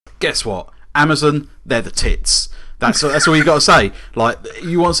guess what? Amazon, they're the tits. That's all you got to say. Like,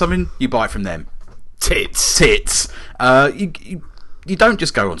 you want something, you buy it from them. Tits. You don't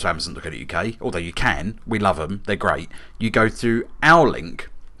just go onto Amazon.co.uk, although you can. We love them. They're great. You go through our link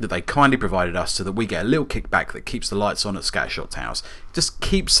that they kindly provided us so that we get a little kickback that keeps the lights on at Scattershot Towers. Just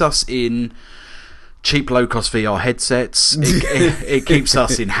keeps us in cheap, low-cost VR headsets. It keeps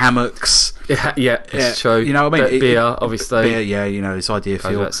us in hammocks. It's true. You know what I mean? Beer, obviously. Beer, yeah, you know, this idea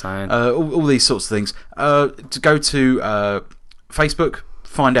feel. All all these sorts of things. To go to Facebook,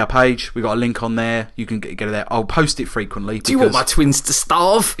 find our page. We've got a link on there. You can get it there. I'll post it frequently. Do you want my twins to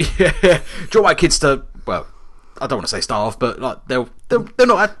starve? Yeah. Do you want my kids to... Well, I don't want to say starve, but like they're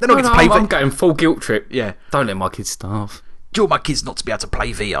not getting to pay for it. I'm going full guilt trip. Yeah. Don't let my kids starve. Do you want my kids not to be able to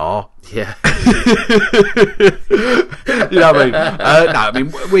play VR? Yeah. You know what I mean? No, I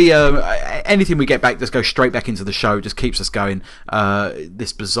mean, we anything we get back just goes straight back into the show, just keeps us going.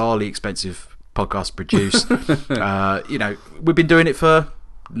 This bizarrely expensive podcast produce. You know, we've been doing it for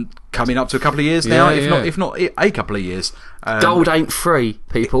coming up to a couple of years now, if not a couple of years. Gold ain't free,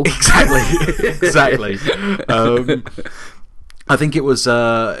 people. Exactly. I think it was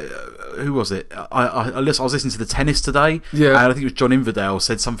who was it? I was listening to the tennis today, and I think it was John Inverdale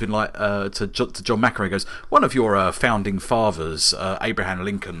said something like to John McEnroe, goes, one of your founding fathers, Abraham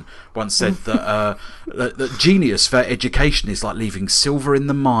Lincoln, once said that that genius for education is like leaving silver in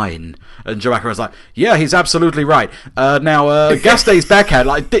the mine, and John McEnroe was like, yeah, he's absolutely right. Now Gastet's backhand,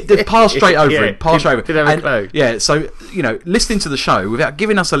 like pass straight over him, pass straight over. Didn't have a clue. Yeah, so you know, listening to the show without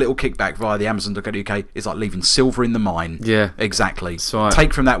giving us a little kickback via the Amazon.co.uk is like leaving silver in the mine. Yeah, exactly. Right.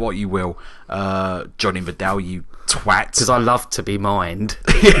 Take from that what you will. John Inverdale, you twat. Because I love to be mined.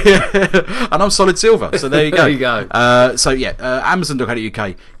 And I'm solid silver, so there you go. There you go. So yeah,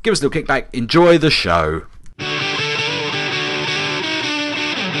 Amazon.co.uk. Give us a little kickback. Enjoy the show.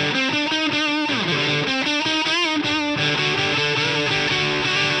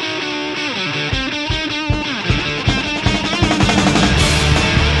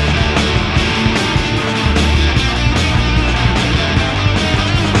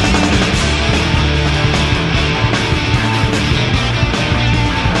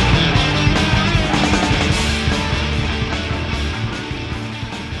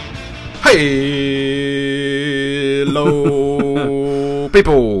 Hello,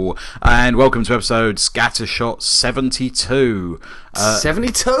 people, and welcome to episode Scattershot 72.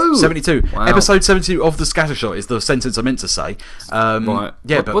 72? 72. Wow. Episode 72 of the Scattershot is the sentence I meant to say. Right.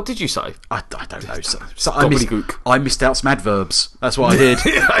 Yeah, what did you say? I don't know. So Gobbledygook. I missed out some adverbs. That's what I did.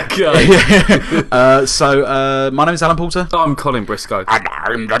 Okay. So my name is Alan Porter. I'm Colin Briscoe. And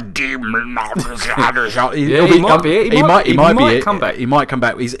I'm the demon of the Scattershot. He might be it. He might come back. He might come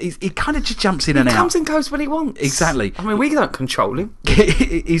back. He kind of just jumps in and out. He comes and goes when he wants. Exactly. I mean, we don't control him.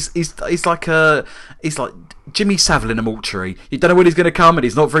 he's like Jimmy Savile in a mortuary. You don't know when he's going to come, and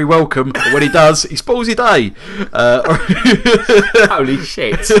he's not very welcome. But when he does, he spoils your day. Holy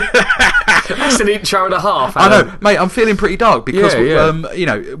shit! That's an intro and a half. I know, mate. I'm feeling pretty dark because Yeah. you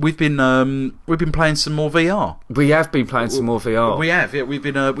know, we've been playing some more VR. We have been playing some more VR. We have. Yeah, we've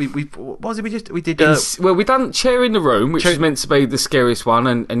been. What was it? We did. Well, we done Chair in the Room, which was meant to be the scariest one,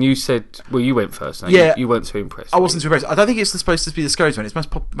 and you said, well, you went first. Yeah, you weren't too impressed. I wasn't too impressed. I don't think it's supposed to be the scariest one. It's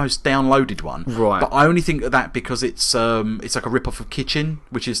most downloaded one. Right. But I only think of that because it's like a rip off of Kitchen,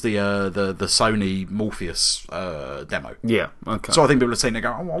 which is the Sony Morpheus demo. Yeah. Okay. So I think people are saying they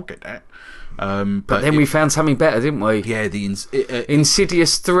go, oh, I'll get that. But then we found something better, didn't we? Yeah, the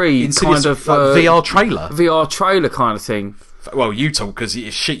Insidious 3 kind of VR trailer. VR trailer kind of thing. Well, you talk because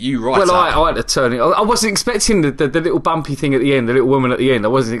it shit you right well, up. I had to turn it. I wasn't expecting the little bumpy thing at the end, the little woman at the end. I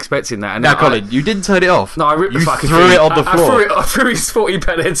wasn't expecting that. And now, Colin, you didn't turn it off. No, I ripped the fucking threw thing. it on the floor. I threw his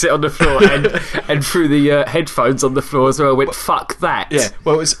 £40 headset on the floor and threw the headphones on the floor as well. I went, fuck that. Yeah,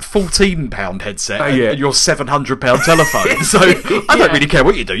 well, it's £14 headset and your £700 telephone. So I don't really care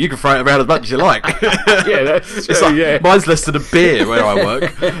what you do. You can throw it around as much as you like. Yeah, that's true. Like, mine's less than a beer where I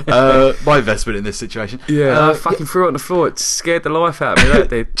work. My investment in this situation. Yeah, I fucking threw it on the floor. It scared the life out of me. That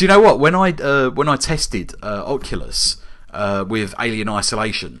did. Do you know what? When I tested Oculus with Alien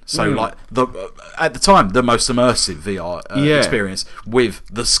Isolation, so like at the time the most immersive VR experience with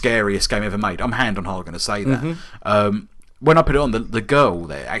the scariest game ever made. I'm hand on heart going to say that. When I put it on, the girl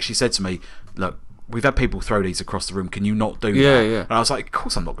there actually said to me, "Look, we've had people throw these across the room. Can you not do that?" Yeah. And I was like, "Of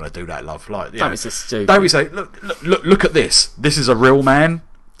course I'm not going to do that, love. Like, Don't be so stupid. Don't we say, look at this. This is a real man.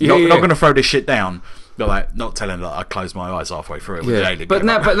 Not going to throw this shit down." Like, not telling that I closed my eyes halfway through it. With the alien but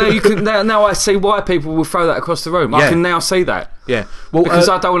now you can. Now I see why people will throw that across the room. I can now see that. Yeah, well, because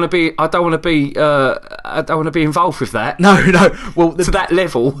I don't want to be involved with that. No. Well, to that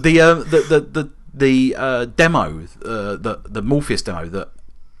level. The demo, the Morpheus demo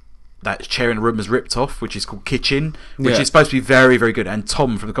that chair in the room has ripped off, which is called Kitchen, which is supposed to be very, very good. And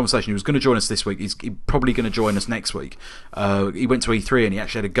Tom from the conversation, who was going to join us this week, he's probably going to join us next week. He went to E3 and he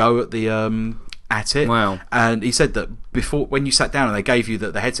actually had a go at it. Wow! And he said that when you sat down and they gave you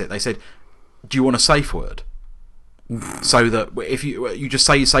the headset, they said, "Do you want a safe word?" So that if you just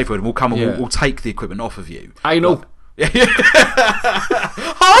say your safe word, and we'll come and we'll take the equipment off of you. Anal.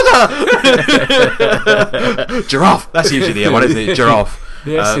 Harder. Giraffe. That's usually the one, isn't it? Giraffe.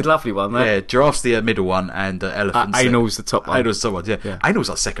 Yeah, it's a lovely one. That. Yeah, giraffe's the middle one, and elephant's anal's the top one. Anal's the top one. Yeah. Anal's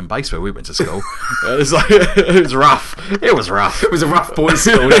like second base where we went to school. it was rough. It was rough. It was a rough boys'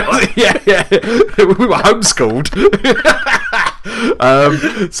 school. yeah. We were homeschooled.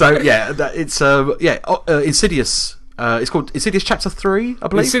 It's Insidious. It's called Insidious Chapter 3, I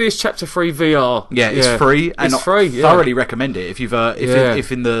believe. Insidious Chapter 3 VR. Yeah, it's free. And it's free. Yeah. Thoroughly recommend it if you've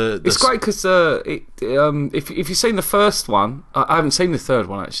if in the. It's great because if you've seen the first one, I haven't seen the third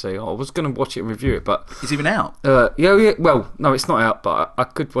one actually. I was going to watch it and review it, but it's even out. Yeah. Well, no, it's not out, but I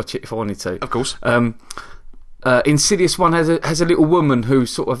could watch it if I wanted to. Of course. Insidious one has a little woman who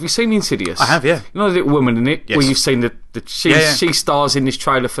sort of. Have you seen Insidious? I have, yeah. You know the little woman in it? Yes. Where you've seen she stars in this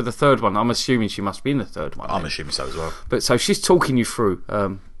trailer for the third one. I'm assuming she must be in the third one. I'm assuming so as well. But so she's talking you through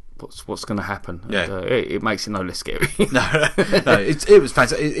what's going to happen. Yeah. And, it makes it no less scary. no, it was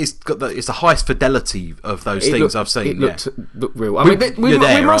fantastic. It's got it's the highest fidelity of those things I've seen. It looked real. I mean,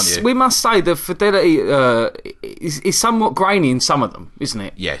 we must say the fidelity is somewhat grainy in some of them, isn't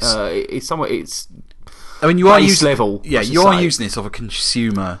it? Yes. It's I mean, you are using level. Yeah, you are using this off a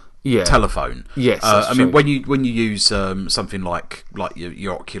consumer telephone. Yes, I mean, when you use something like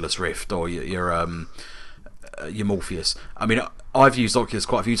your Oculus Rift or your Morpheus. I mean, I've used Oculus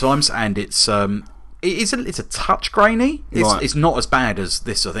quite a few times, and it's a touch grainy. It's not as bad as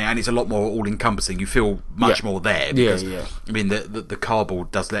this sort of thing, and it's a lot more all encompassing. You feel much more there. Because, I mean, the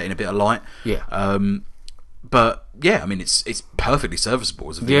cardboard does let in a bit of light. Yeah. But yeah, I mean, it's perfectly serviceable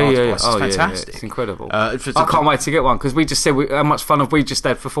as a VR device. It's fantastic. Yeah. It's incredible. I can't wait to get one because we just said how much fun have we just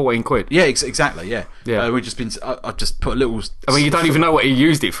had for 14 quid. Yeah, exactly. Yeah. We've just been. I've just put a little. I mean, you don't even know what he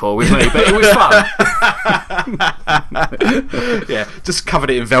used it for with me, but it was fun. Yeah, just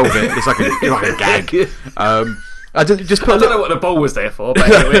covered it in velvet. It's like a gag. I don't know what the ball was there for, but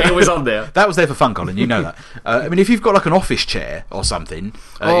it was on there. That was there for fun, Colin. You know that. I mean, if you've got like an office chair or something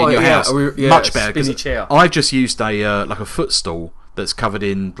in your house, much better. Spinny chair. I've just used a footstool that's covered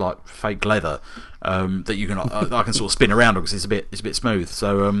in like fake leather that you can I can sort of spin around because it's a bit smooth.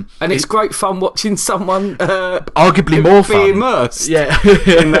 So and it's great fun watching someone arguably more fun immersed. Yeah.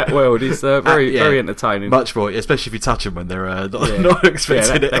 In that world. It's very entertaining. Much more, especially if you touch them when they're not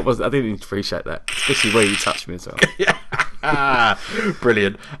expecting it. I didn't appreciate that, especially where you touched me as well.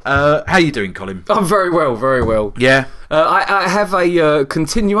 Brilliant. How you doing, Colin? I'm very well, very well. Yeah. I have a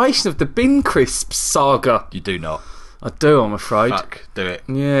continuation of the Bin Crisps saga. You do not. I do, I'm afraid. Fuck, do it.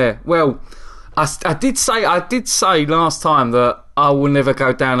 Yeah. Well, I did say last time that I will never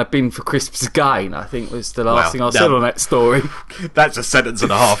go down a bin for crisps again. I think was the last thing I said on that story. That's a sentence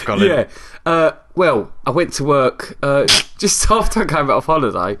and a half, Colin. Yeah. Well, I went to work just after I came back off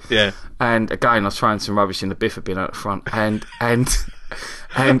holiday. Yeah. And again, I was throwing some rubbish in the biffa bin at the front, and I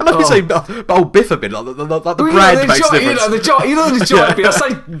love you say old biffa bin, like the brand makes a difference. You know the giant bin. I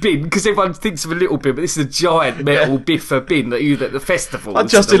say bin because everyone thinks of a little bin, but this is a giant metal biffa bin that you use at the festival. Like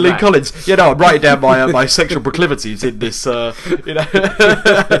Justin Lee Collins. I'm writing down my sexual proclivities in this, this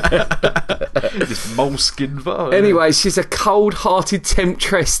moleskin vase. Anyway, she's a cold-hearted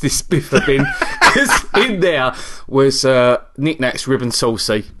temptress, this biffa bin, because in there was Knick Knacks Ribbon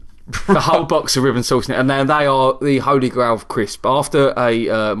Saucy. The whole box of Ribbon Saucy, and now they are the holy grail of crisp. After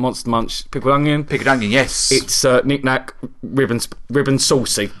a Monster Munch pickled onion, yes, it's Knick Knack Ribbon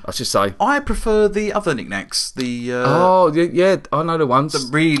Saucy, I should say. I prefer the other Knick Knacks. I know the ones. The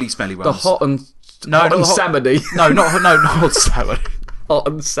really smelly ones. The hot and salmony. Not hot salmon. Hot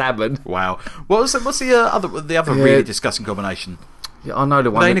and salmon. Wow. What's the other really disgusting combination? Yeah, I know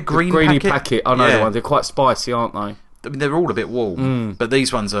the one. Are they in a greeny packet? I know the one. They're quite spicy, aren't they? I mean, they're all a bit warm, but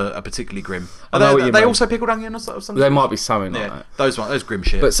these ones are particularly grim. Are they also pickled onion or something? There might be something like that. Those grim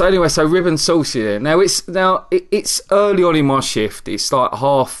shit. But so anyway, Ribbon Saucy there. Now it's early on in my shift. It's like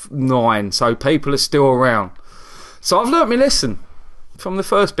 9:30, so people are still around. So I've learnt my lesson from the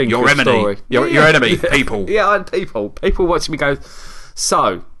first Bin Crisp story. Your enemy, people. Yeah, I had people watching me go.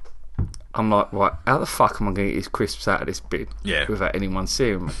 So I'm like, right, how the fuck am I going to get these crisps out of this bin without anyone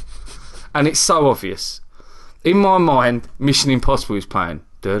seeing me? And it's so obvious. In my mind, Mission Impossible is playing.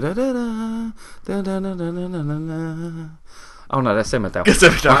 Oh no, that's Emma Down.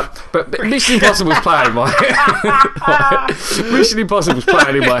 But Mission Impossible's playing in my head. Mission Impossible's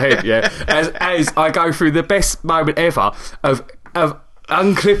playing in my head, yeah. As I go through the best moment ever of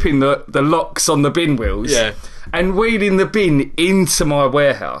unclipping the locks on the bin wheels and wheeling the bin into my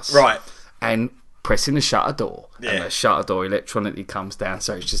warehouse. Right. And pressing the shutter door. Yeah. And the shutter door electronically comes down,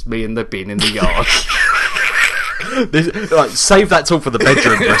 so it's just me and the bin in the yard. Save that talk for the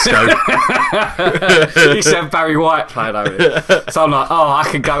bedroom, Briscoe. You used to have Barry White playing over it. So I'm like, I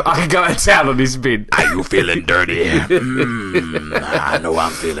can go to town on this bin. Are you feeling dirty? I know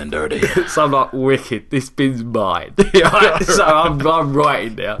I'm feeling dirty. So I'm like, wicked, this bin's mine. Right, so I'm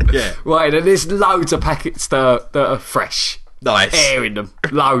writing now. Yeah. Right, and there's loads of packets that are fresh. Nice. Air in them.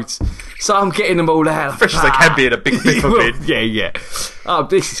 Loads. So I'm getting them all out. Fresh as they can be in a big bin. Yeah. Oh,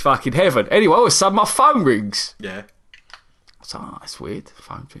 this is fucking heaven. Anyway, all of a sudden my phone rings. Yeah. So that's weird. The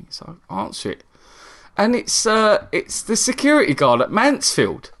phone rings. So I answer it. And it's the security guard at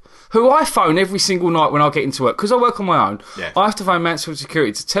Mansfield, who I phone every single night when I get into work. Because I work on my own. Yeah. I have to phone Mansfield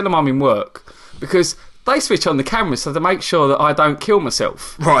Security to tell them I'm in work. Because they switch on the cameras so to make sure that I don't kill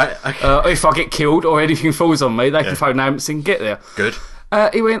myself. Right. Okay. If I get killed or anything falls on me, they can phone an ambulance and get there. Good.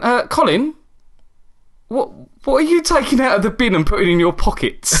 He went, Colin, what are you taking out of the bin and putting in your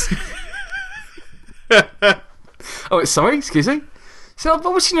pockets? Oh, sorry, excuse me. So I'm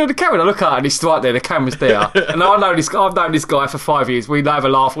watching on the camera and I look at it and it's right there, the camera's there. And I've known this guy for 5 years. We have a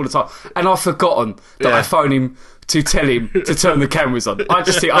laugh all the time. And I've forgotten that I phoned him to tell him to turn the cameras on. I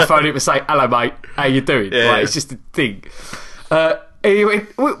just think I phoned him to say, hello mate, how you doing? Yeah. Like, it's just a thing. And he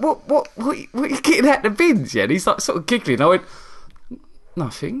went, what are you getting out the bins? Yeah, and he's like sort of giggling. I went,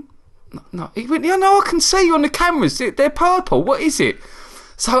 nothing. No. He went, yeah, no, I can see you on the cameras. They're purple. What is it?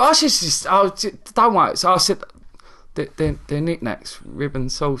 So I just don't worry. So I said, they're knickknacks, ribbon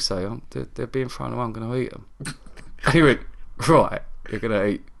salsa. They're being thrown away. I'm going to eat them. And he went, right, you're going to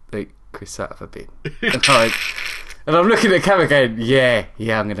eat Chris out of a bin. And I'm looking at the camera going, yeah,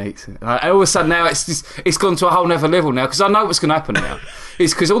 I'm going to eat some. And all of a sudden now it's gone to a whole other level now because I know what's going to happen now.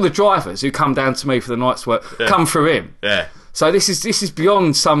 It's because all the drivers who come down to me for the night's work come through him. Yeah. So this is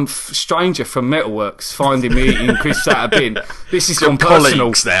beyond some stranger from Metalworks finding me eating crisps out of bin. This is gone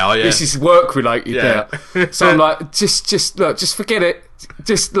personal now. Yeah. This is work related now. So I'm like, just look, just forget it.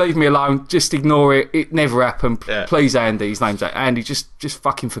 Just leave me alone. Just ignore it. It never happened. Yeah. Please, Andy. His name's Andy. Just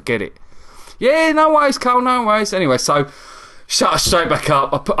fucking forget it. Yeah, no worries, Carl. No worries. Anyway, so shut us straight back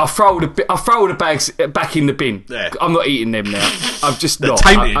up. I throw the bags back in the bin. Yeah. I'm not eating them now. I'm just they're not.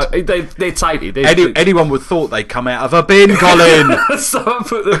 Tainted. They're tainted. Anyone would have thought they'd come out of a bin, Colin. So I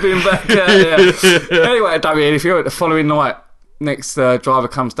put the bin back out. Yeah. Anyway, Damien, if you're the following night, next driver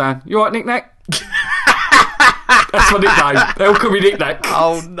comes down. You all right, Nick Nack? That's my nickname. They all call me Nick Nack.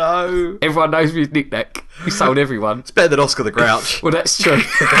 Oh no! Everyone knows me as Nick Nack. We sold everyone. It's better than Oscar the Grouch. Well, that's true.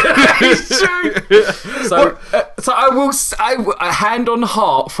 It's true. So I will say, hand on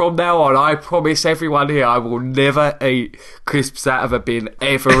heart, from now on, I promise everyone here, I will never eat crisps out of a bin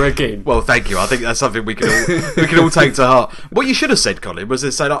ever again. Well, thank you. I think that's something we can all take to heart. What you should have said, Colin, was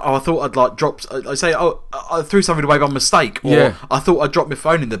to say, I thought I'd like dropped. I say, I threw something away by mistake, or I thought I'd dropped my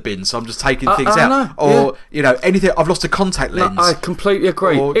phone in the bin, so I'm just taking things out, know. or anything. I've lost a contact lens. No, I completely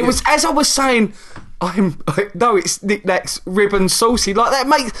agree. Or, it was as I was saying. It's Nick Nack's ribbon saucy like that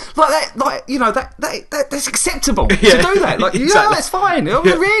makes that's acceptable to do that. Like, exactly. Yeah, that's fine. Oh,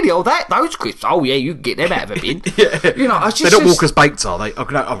 really? Oh, those crisps. Oh, yeah, you can get them out of a bin. They're not Walker's baked, are they?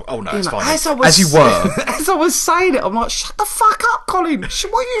 Oh no, it's fine. As you were, as I was saying it, I'm like, shut the fuck up, Colin. What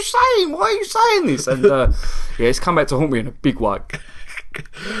are you saying? Why are you saying this? And it's come back to haunt me in a big way.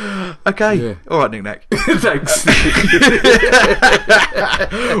 Okay, yeah. All right, Nick Nack. Thanks.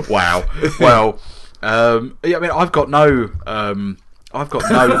 Wow. Well. I've got no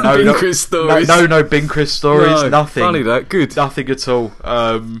bin crisp stories. No bin crisp stories. No, nothing. Funny that. Good. Nothing at all.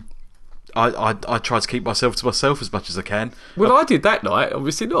 I try to keep myself to myself as much as I can. Well, I did that night.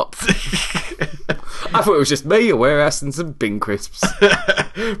 Obviously not. I thought it was just me, a warehouse, and some bin crisps.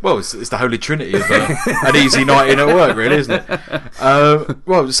 Well, it's the holy trinity of an easy night in at work, really, isn't it?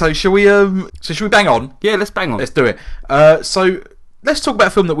 So shall we bang on? Yeah, let's bang on. Let's do it. So let's talk about a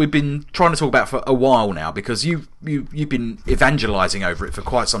film that we've been trying to talk about for a while now, because you've been evangelising over it for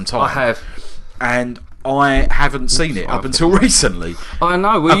quite some time. I have. And I haven't seen it up until recently. I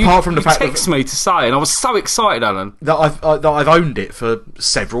know. Well, apart from the fact text me to say, and I was so excited, Alan, that I've owned it for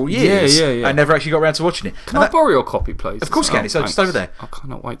several years. Yeah. I never actually got around to watching it. Can I borrow your copy, please? Of course, you can. It's just over there. I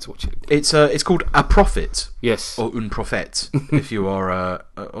cannot wait to watch it. It's called A Prophet. Yes, or Un Prophète, if you are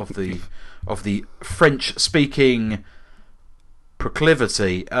of the French speaking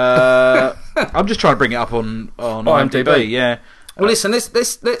proclivity. I'm just trying to bring it up on IMDb. Yeah. Well, listen.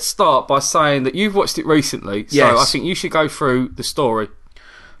 Let's start by saying that you've watched it recently, so yes. I think you should go through the story.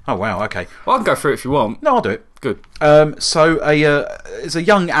 Oh wow, okay. Well, I can go through it if you want. No, I'll do it. Good. So it's a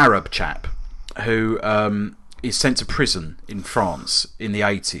young Arab chap who is sent to prison in France in the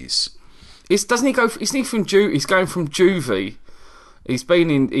 80s. Doesn't he go? Isn't he from He's going from juvie. He's been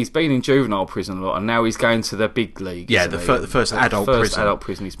in juvenile prison a lot, and now he's going to the big league. Yeah, the first adult prison. Adult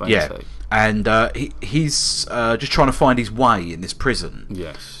prison he's been to. And he's just trying to find his way in this prison.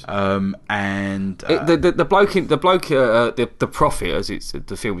 Yes. The prophet, as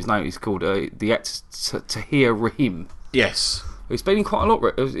the film is known, is called the actor Tahir Rahim. Yes. He's been in quite a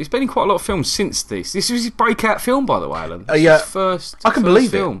lot. He's been in quite a lot of films since this. This was his breakout film, by the way, Alan. Yeah, his first. I can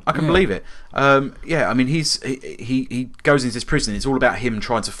believe film. it. I can believe it. Yeah, I mean, he goes into this prison. It's all about him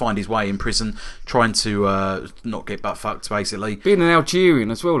trying to find his way in prison, trying to not get butt fucked, basically. Being an Algerian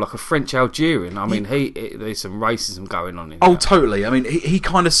as well, like a French Algerian. I mean, there's some racism going on in there. Oh, totally. I mean, he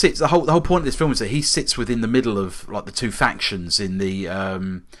kind of sits. The whole point of this film is that he sits within the middle of like the two factions in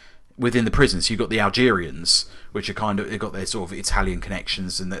the within the prison. So you've got the Algerians, which are they've got their sort of Italian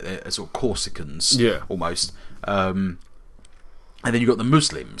connections and they're sort of Corsicans, almost. And then you've got the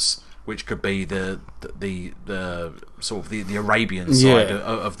Muslims, which could be the sort of the Arabian side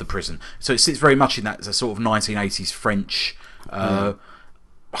of the prison. So it sits very much in that sort of 1980s French. I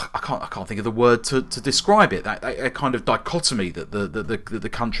can't think of the word to describe it. That kind of dichotomy that the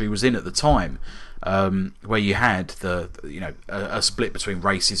country was in at the time, where you had a split between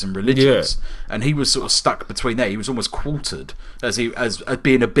races and religions, and he was sort of stuck between there. He was almost quartered as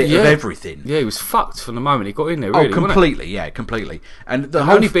being a bit of everything. Yeah, he was fucked from the moment he got in there. Really, completely, completely. And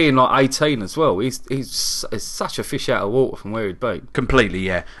only being like 18 as well. He's such a fish out of water from where he'd been. Completely,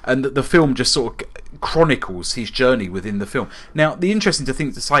 yeah. And the film just sort of chronicles his journey within the film. Now, the interesting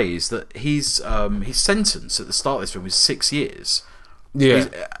thing to say is that his sentence at the start of this film is 6 years. Yeah,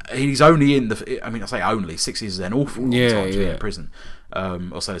 he's only in I mean, I say only 6 years is an awful long time to be in prison,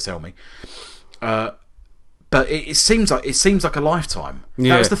 or so they tell me. But it seems like a lifetime.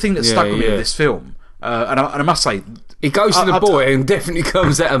 That was the thing that stuck with me in this film. And I must say, he goes to the boy and definitely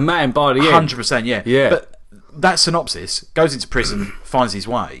comes out a man by the end. 100%, yeah. But that synopsis, goes into prison, finds his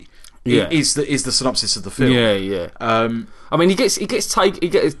way. Is the synopsis of the film. I mean, there's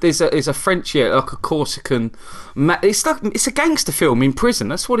a French, like a Corsican. It's a gangster film in prison.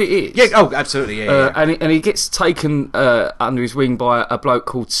 That's what it is. Yeah. Oh, absolutely. Yeah. And he gets taken under his wing by a bloke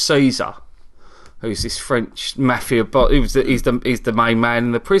called Caesar, who's this French mafia. But he's the main man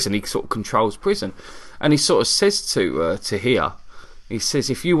in the prison. He sort of controls prison, and he sort of says to Tahir. He says,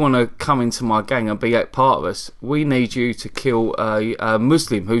 if you want to come into my gang and be a part of us, we need you to kill a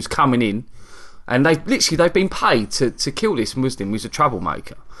Muslim who's coming in. And they've been paid to kill this Muslim who's a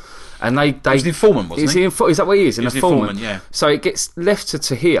troublemaker. And he's the informant, wasn't he? Is that what he is? He's an informant, yeah. So it gets left to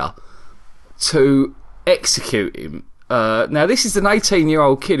Tahir to execute him. Now, this is an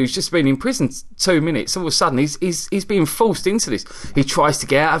 18-year-old kid who's just been in prison 2 minutes. All of a sudden, he's being forced into this. He tries to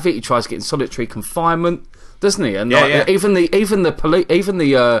get out of it. He tries to get in solitary confinement. Doesn't he? And even the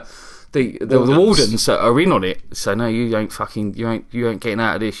wardens are in on it. So no, you ain't getting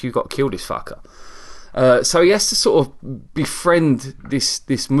out of this. You got to kill this fucker. So he has to sort of befriend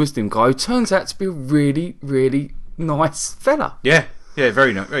this Muslim guy who turns out to be a really, really nice fella. Yeah,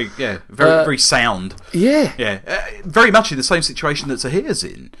 very sound. Yeah, very much in the same situation that Tahir's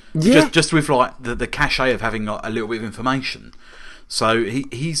in. Yeah, just with like the cachet of having like a little bit of information. So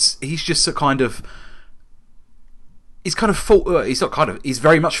he's just a kind of. He's kind of he's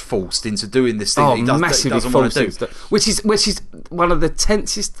very much forced into doing this thing that he doesn't want to do. Which is one of the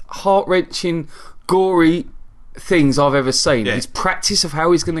tensest, heart-wrenching, gory things I've ever seen. His practice of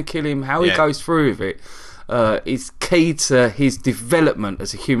how he's going to kill him, how he goes through with it, is key to his development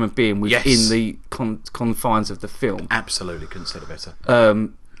as a human being within the confines of the film. Absolutely, couldn't say it better.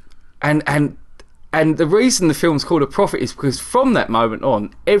 And the reason the film's called A Prophet is because from that moment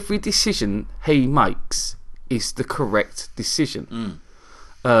on, every decision he makes is the correct decision.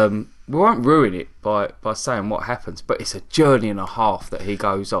 We won't ruin it by saying what happens, but it's a journey and a half that he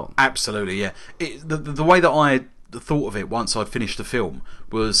goes on. Absolutely, yeah. The way that I the thought of it once I'd finished the film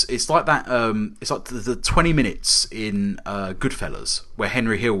was it's like that. It's like the 20 minutes in Goodfellas where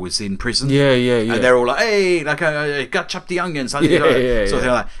Henry Hill was in prison. Yeah. And they're all like, "Hey, like, got chop the onions." Something like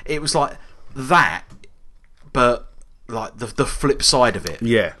that. It was like that, but like the flip side of it.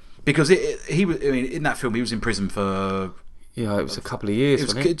 Yeah. Because he was. I mean, in that film, he was in prison for. Yeah, it was a couple of years.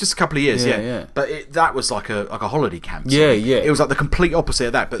 It was just a couple of years, yeah. But that was like a holiday camp. Yeah. It was like the complete opposite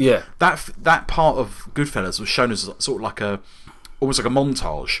of that. But yeah. that part of Goodfellas was shown as sort of like almost like a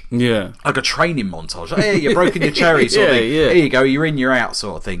montage. Yeah. Like a training montage. Like, hey, you've broken your cherry sort of thing. Here you go, you're in, you're out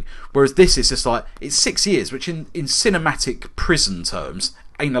sort of thing. Whereas this is just like, it's 6 years, which in cinematic prison terms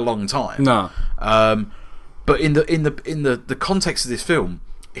ain't a long time. No. But in the context of this film,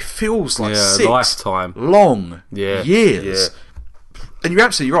 it feels like 6 lifetime, long years. Yeah. And you're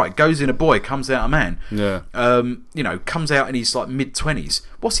absolutely right. Goes in a boy, comes out a man. Yeah. Comes out in his like mid-20s.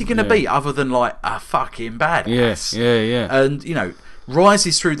 What's he going to be other than like a fucking badass? Yes. Yeah. And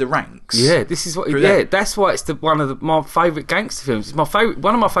rises through the ranks. Yeah, this is what. Yeah, that's why it's one of my favourite gangster films. It's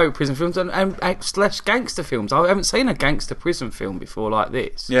one of my favourite prison films and slash gangster films. I haven't seen a gangster prison film before like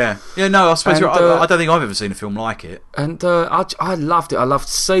this. Yeah. No, I suppose you're right. I don't think I've ever seen a film like it. And I loved it. I loved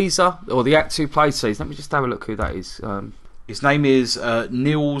Caesar, or the actor who played Caesar. Let me just have a look who that is. His name is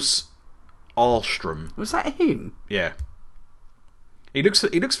Niels Ahlstrom. Was that him? Yeah. He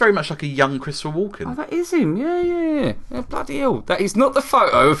looks very much like a young Christopher Walken. Oh, that is him. Yeah. Bloody hell. That is not the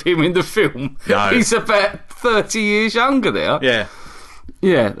photo of him in the film. No. He's about 30 years younger there. Yeah.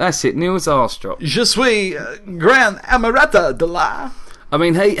 Yeah, that's it. Niels Ahlstrom. Je suis Grand Amarata de la... I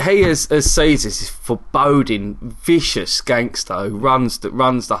mean, he as Caesar is foreboding, vicious gangster who runs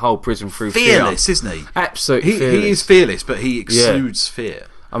the whole prison through fearless, fear. Isn't he? Absolutely fearless. He is fearless, but he exudes fear.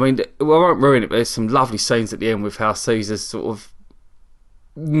 I mean, well, I won't ruin it, but there's some lovely scenes at the end with how Caesar's sort of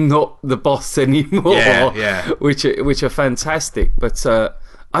not the boss anymore, which are fantastic. But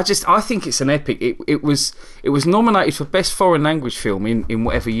I think it's an epic. It was nominated for best foreign language film in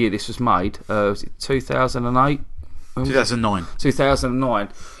whatever year this was made. Was it 2008? 2009. 2009.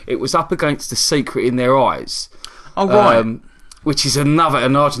 It was up against The Secret in Their Eyes. Oh, right. Which is an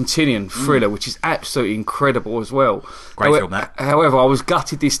Argentinian thriller, which is absolutely incredible as well. Great film, that. However, I was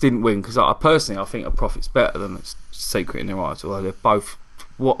gutted this didn't win, because I think A Prophet's better than Secret in Their Eyes, although they're both...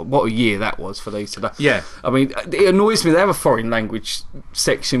 What a year that was for these today. Yeah. I mean, it annoys me they have a foreign language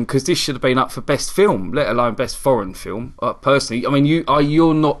section, because this should have been up for best film, let alone best foreign film. Personally, I mean,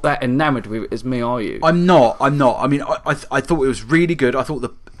 you're not that enamoured with it as me, are you? I'm not. I mean, I thought it was really good. I thought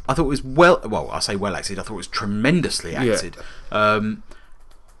it was I say well acted. I thought it was tremendously acted. Yeah.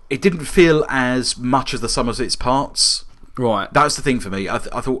 It didn't feel as much as the sum of its parts. Right. That's the thing for me. I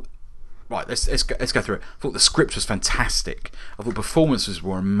thought. Right, let's go through it. I thought the script was fantastic. I thought performances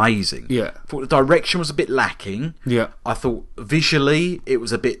were amazing. Yeah. I thought the direction was a bit lacking. Yeah. I thought visually it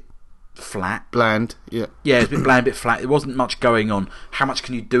was a bit flat. Bland, yeah. Yeah, it was a bit bland, a bit flat. There wasn't much going on. How much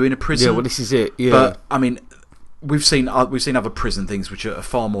can you do in a prison? Yeah, well, this is it, yeah. But, I mean, we've seen other prison things which are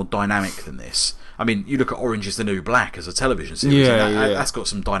far more dynamic than this. I mean, you look at Orange is the New Black as a television series, and that's got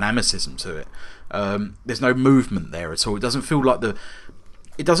some dynamicism to it. There's no movement there at all. It doesn't feel like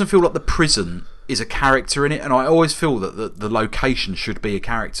the prison is a character in it, and I always feel that the location should be a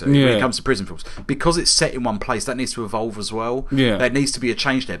character when it comes to prison films, because it's set in one place. That needs to evolve as well. There needs to be a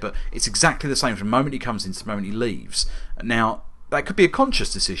change there, but it's exactly the same from the moment he comes in to the moment he leaves. Now, that could be a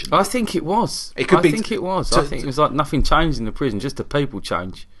conscious decision. I think it was. I think it was like nothing changed in the prison, just the people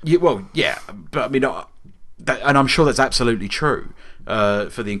change. Yeah, well, yeah, but I mean, and I'm sure that's absolutely true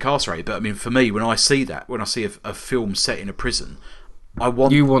for the incarcerated. But I mean, for me, when I see a film set in a prison,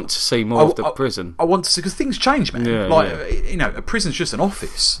 you want to see more of the prison. I want to see, because things change, man. A prison's just an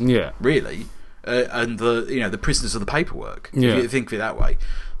office. Yeah, really, and the prisoners are the paperwork. Yeah. If you think of it that way,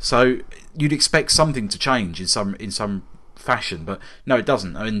 so you'd expect something to change in some fashion, but no, it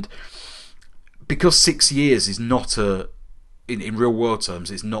doesn't. I mean, because 6 years is not in real world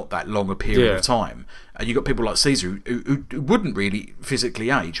terms, it's not that long a period of time, and you've got people like Caesar who wouldn't really physically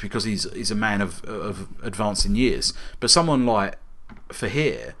age because he's a man of advancing years, but someone like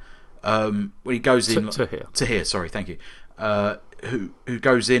Fahir, when he goes in Tahir, sorry, thank you, who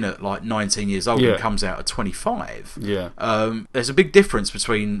goes in at like 19 years old and comes out at 25. There's a big difference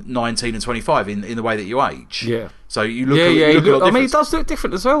between 19 and 25 in the way that you age. So you look I mean, he does look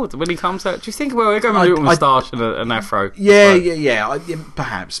different as well when he comes out. Do you think, well, they're going to do a moustache and an afro?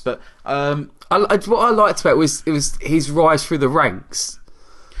 Perhaps, but what I liked about it was his rise through the ranks.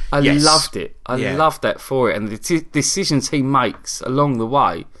 I loved it. I loved that for it, and the decisions he makes along the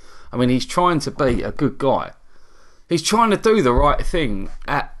way. I mean, he's trying to be a good guy. He's trying to do the right thing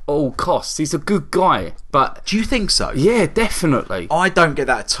at all costs. He's a good guy, but Do you think so? yeah, definitely. I don't get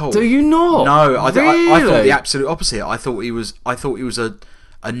that at all. Do you not? No, I Really? thought the absolute opposite. I thought he was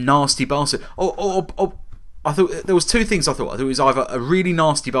a nasty bastard. Or I thought there was two things. I thought it was either a really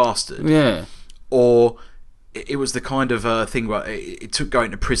nasty bastard, Yeah. or it was the kind of thing where it took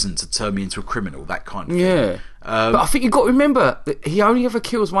going to prison to turn me into a criminal. That kind of thing. Yeah. But I think you've got to remember that he only ever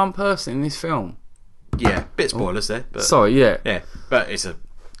kills one person in this film. Yeah, bit spoilers there. But, Sorry, yeah. yeah, but it's a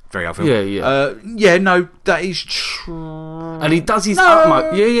very old film. Yeah. No, that is true. And he does his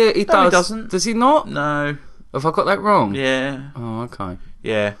utmost. Yeah, he does. He doesn't. Does he not? No. Have I got that wrong? Yeah. Oh, okay.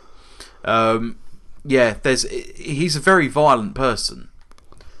 Yeah. Yeah, he's a very violent person.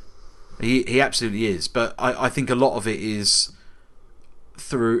 He absolutely is, but I think a lot of it is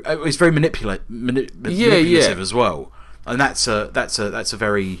through. It's very manipulative as well, and that's a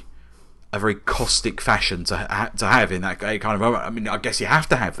very caustic fashion to have in that kind of moment. I mean, I guess you have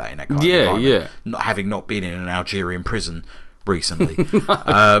to have that in that kind of environment. Having not been in an Algerian prison recently.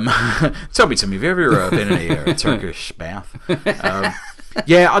 Tell me, have you ever been in a Turkish bath?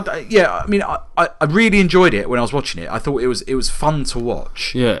 I mean, I really enjoyed it when I was watching it. I thought it was fun to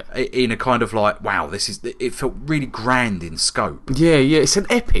watch. Yeah. In a kind of like, wow, it felt really grand in scope. Yeah, it's an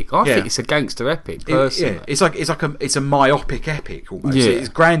epic. I think it's a gangster epic. Personally. It's a myopic epic almost. Yeah. It's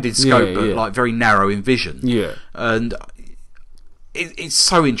grand in scope, but like very narrow in vision. Yeah. And it's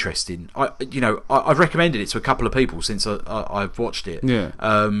so interesting. I've recommended it to a couple of people since I've watched it. Yeah.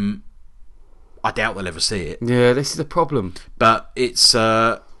 I doubt they'll ever see it. Yeah, this is a problem. But it's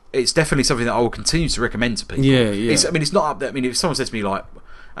definitely something that I will continue to recommend to people. Yeah. It's not up there. I mean, if someone says to me like,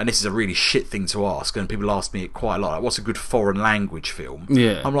 and this is a really shit thing to ask, and people ask me it quite a lot, like, what's a good foreign language film?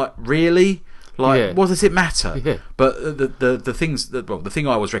 Yeah. I'm like, really? Like, what does it matter? Yeah. But the thing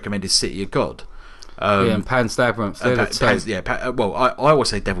I always recommend is City of God. And Pan's Labyrinth. I always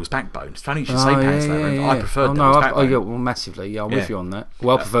say Devil's Backbone. It's funny you should say Pan's Labyrinth. I prefer Devil's Backbone. Massively. Yeah, I'm with you on that.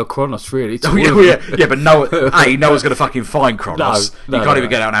 Well, I prefer Kronos, really. But no one's going to fucking find Kronos. You can't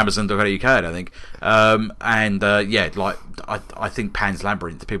even get it on Amazon.co.uk, I don't think. I think Pan's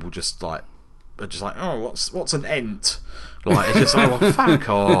Labyrinth, people just like are just like, oh, what's an ent? Like, it's just like, well, fuck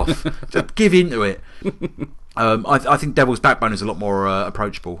off. Just give into it. I think Devil's Backbone is a lot more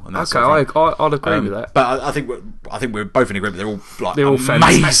approachable. And okay, I'll agree with that. But I think we're both in agreement. They're all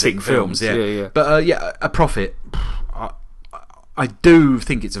amazing films. Yeah. But A Prophet. I do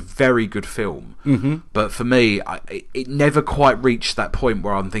think it's a very good film. Mm-hmm. But for me, it never quite reached that point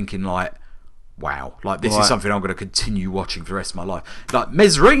where I'm thinking like, wow, like this is something I'm going to continue watching for the rest of my life. Like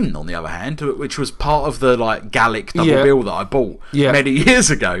Mesrine, on the other hand, which was part of the like Gallic double bill that I bought many years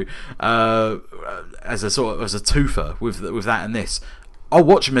ago, as a twofer with that and this. I'll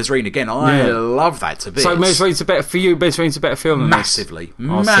watch Mesrine again. I love that to bits. So Mesrine's a better for you. Mesrine's a better film than massively.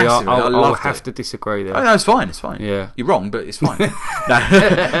 I'll have to disagree there. Oh, no, it's fine. It's fine. Yeah, you're wrong, but it's fine. No.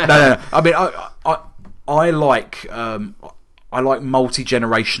 I mean, I like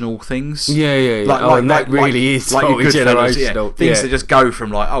multi-generational things. Yeah. That really is multi-generational. Things that just go from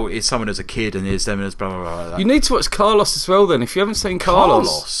like, oh, it's someone as a kid and here's them as blah, blah, blah, blah. You need to watch Carlos as well then. If you haven't seen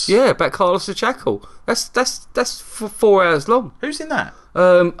Carlos. Yeah, about Carlos the Jackal. That's for 4 hours long. Who's in that?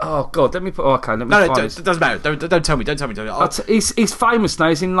 Oh God, let me find it doesn't matter. Don't tell me. He's famous now.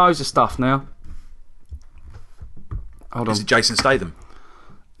 He's in loads of stuff now. Hold on. Is it Jason Statham?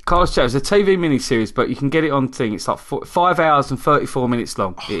 Carlos Jackal is a TV miniseries, but you can get it on thing. It's like 5 hours and 34 minutes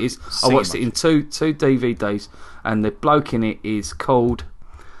long. It is. I watched it in two DVDs, and the bloke in it is called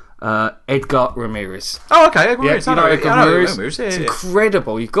Edgar Ramirez. Oh, okay, Edgar Ramirez. You know Edgar Ramirez. It's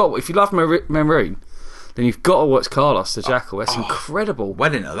incredible. If you love Marine, then you've got to watch Carlos the Jackal. That's incredible.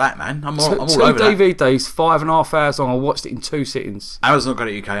 Well into that, man. I'm all over that. Two DVDs, 5.5 hours long. I watched it in 2 sittings.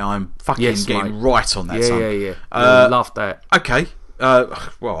 Amazon.co.uk. I'm fucking getting right on that. Yeah. Love that. Okay.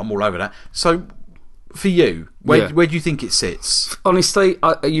 Well, I'm all over that. So, for you, where do you think it sits? Honestly,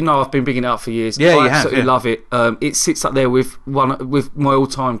 I've been bigging it up for years. Yeah, I absolutely love it. It sits up there with my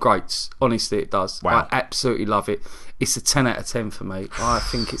all-time greats. Honestly, it does. Wow. I absolutely love it. It's a 10 out of 10 for me. I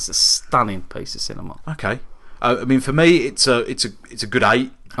think it's a stunning piece of cinema. Okay. I mean, for me, it's a good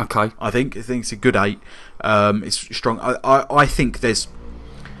 8. Okay. I think it's a good 8. It's strong. I think there's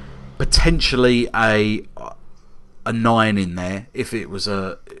potentially a 9 in there if it was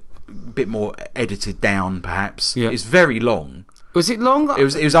a bit more edited down, perhaps. Yeah. It's very long. Was it long? It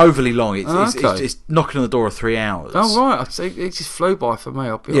was overly long. It's knocking on the door of 3 hours. Oh right, it just flew by for me.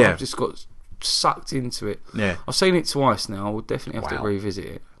 I've just got sucked into it. Yeah, I've seen it twice now. I will definitely have to revisit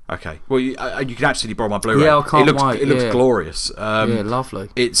it. Okay. Well, you can absolutely borrow my Blu-ray. Yeah, I can't wait. It looks glorious. Yeah, lovely.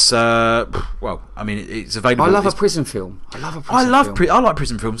 It's well, I mean, it's available. I love a prison film. I like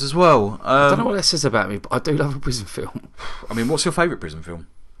prison films as well. I don't know what that says about me, but I do love a prison film. I mean, what's your favourite prison film?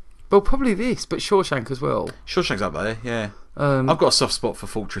 Well, probably this, but Shawshank as well. Shawshank's up there, yeah. I've got a soft spot for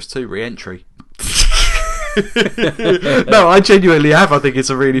Fortress 2 Re-Entry. No, I genuinely have. I think it's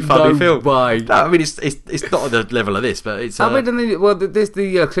a really funny film. Way. No, I mean, it's not on the level of this, but it's. I mean, well, there's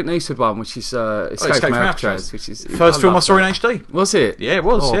the Clint Eastwood one, which is Escape from Alcatraz, which is first film I saw in HD. Was it? Yeah, it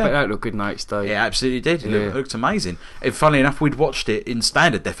was. Oh, yeah, I bet that looked good in HD. Yeah, absolutely did. It looked amazing. And funnily enough, we'd watched it in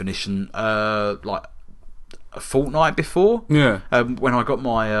standard definition, like a fortnight before. Yeah. When I got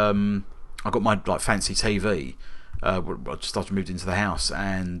my like fancy TV. Just after I moved into the house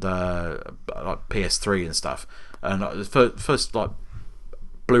and like PS3 and stuff, and the first like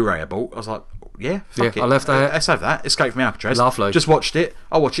Blu-ray I bought, I was like, fuck it. I left that. Let's have that. Escape from Alcatraz. Lovely. Just watched it.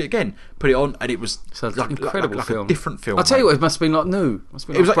 I'll watch it again. Put it on, and it was like incredible like film. A different film. I'll tell you what, it must have been like new. It was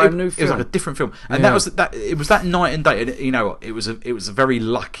like a brand new film. It was like a different film, and that was that. It was that night and day. And you know what? It was a very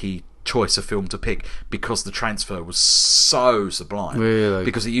lucky choice of film to pick because the transfer was so sublime. Really?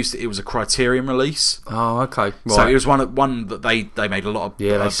 Because it was a Criterion release. Oh, okay. Right. So it was one that they made a lot of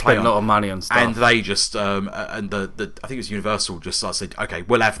they spent a lot of money on stuff, and they just and the I think it was Universal just said, okay,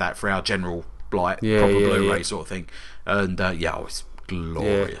 we'll have that for our general proper Blu-ray sort of thing, and it's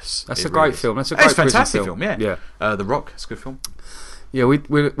glorious. That's a great film. That's a great fantastic film. Yeah. The Rock, it's a good film. Yeah,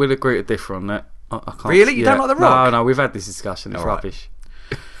 we'll agree to differ on that. I can't, really? You don't like The Rock? No, we've had this discussion. It's rubbish.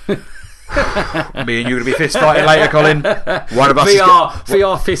 Me and you're going to be fist fighting later, Colin. One of us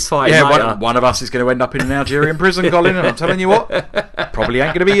VR fist fighting later. One of us is going to end up in an Algerian prison, Colin, and I'm telling you what, probably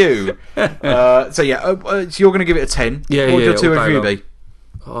ain't going to be you. So you're going to give it a 10. Yeah, what would your 2 review be?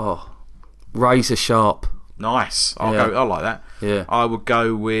 Oh, razor sharp. Nice. I like that. Yeah. I would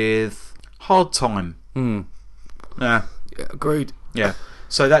go with Hard Time. Yeah, agreed. Yeah.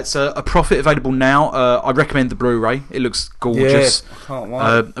 So that's a Profit available now. I recommend the Blu-ray. It looks gorgeous. Yeah, I can't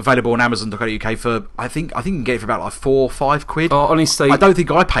wait. Available on Amazon.co.uk for I think you can get it for about like £4 or £5. Oh, honestly, I don't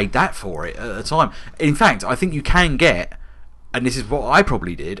think I paid that for it at the time. In fact, I think you can get, and this is what I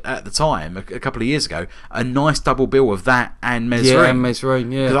probably did at the time a couple of years ago, a nice double bill of that and Mesrine. Yeah, and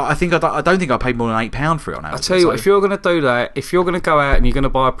Mesrine. Yeah. Because I don't think I paid more than £8 for it on Amazon. I'll tell you what, if you're going to do that, if you're going to go out and you're going to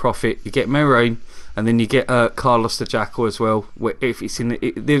buy a Profit, you get Mesrine. And then you get Carlos the Jackal as well. If it's in,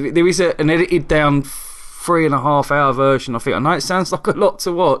 there is an edited down 3.5 hour version of it. I know it sounds like a lot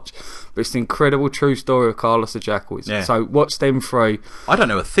to watch, but it's an incredible true story of Carlos the Jackal. So watch them 3. I don't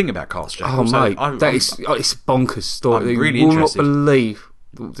know a thing about Carlos the Jackal. Oh mate, it's a bonkers story. I'm really you will interested. not believe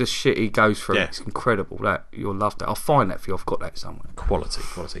the shit he goes through. Yeah. It's incredible. You'll love that. I'll find that for you. I've got that somewhere.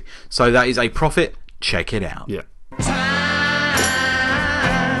 Quality. So that is a Profit. Check it out. Yeah.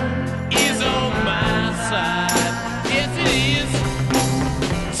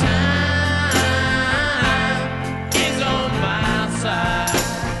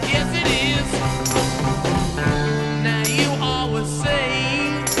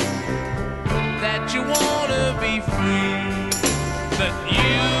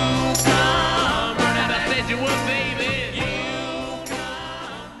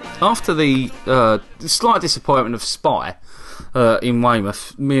 After the slight disappointment of Spy in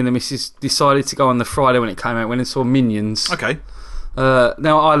Weymouth, me and the missus decided to go on the Friday when it came out, went and saw Minions. Okay.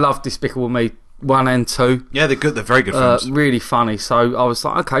 Now, I love Despicable Me 1 and 2. Yeah, they're good. They're very good films. Really funny. So I was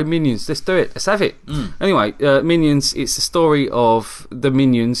like, okay, Minions, let's do it. Let's have it. Anyway, Minions, it's the story of the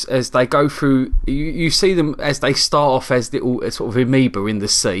Minions as they go through. You see them as they start off as little sort of amoeba in the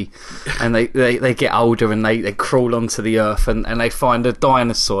sea, and they get older and they crawl onto the earth and they find a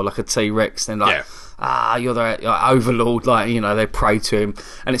dinosaur like a T-Rex. And like, you're the overlord, like, you know, they pray to him,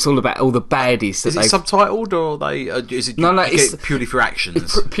 and it's all about all the baddies. Is it subtitled, or is it? No, it's purely for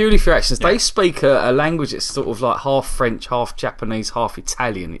actions. Purely for actions. Yeah. They speak a language that's sort of like half French, half Japanese, half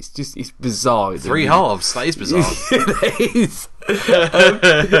Italian. It's bizarre. 3 halves. That is bizarre. It is.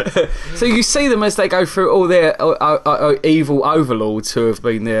 So you see them as they go through all their evil overlords who have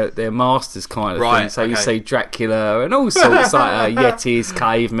been their masters, kind of thing. So you see Dracula and all sorts like Yetis,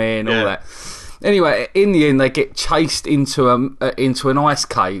 cavemen, all that. Anyway, in the end, they get chased into an ice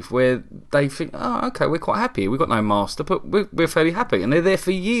cave where they think, oh, okay, we're quite happy. We've got no master, but we're fairly happy. And they're there for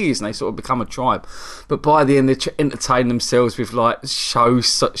years, and they sort of become a tribe. But by the end, they entertain themselves with like show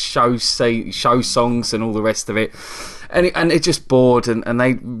songs and all the rest of it. And they're just bored, and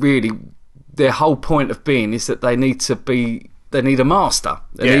they really, their whole point of being is that they need a master,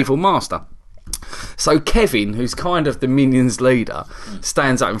 an evil master. So Kevin, who's kind of the Minions leader,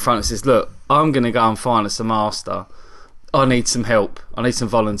 stands up in front and says, look, I'm going to go and find us a master, I need some help. I need some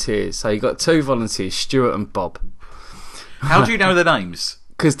volunteers. So you got 2 volunteers, Stuart and Bob. How do you know their names?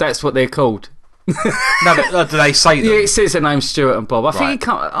 Because that's what they're called. No, but, do they say them? Yeah, it says their name's Stuart and Bob. I think you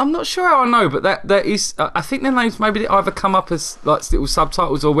can't. I'm not sure how I know, but that is. I think their names maybe either come up as like little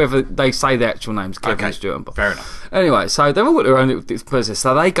subtitles or whether they say the actual names. Kevin, Stuart and Bob. Fair enough. Anyway, so they've all got their own little process.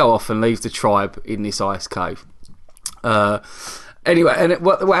 So they go off and leave the tribe in this ice cave. Anyway, and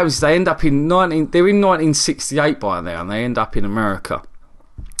what happens is they end up in 1968 by now, and they end up in America.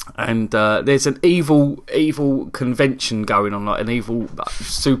 And there's an evil convention going on, like an evil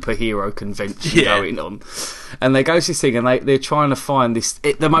superhero convention going on. And they go to this thing, and they're trying to find this.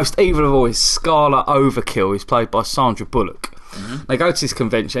 The most evil of all is Scarlet Overkill, who's played by Sandra Bullock. Mm-hmm. They go to this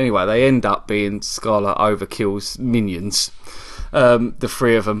convention anyway. They end up being Scarlet Overkill's minions, the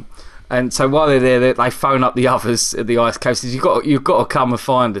 3 of them. And so while they're there, they phone up the others at the ice cave. Says, "You've got to come and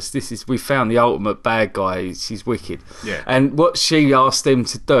find us. We found the ultimate bad guy. She's wicked." Yeah. And what she asked them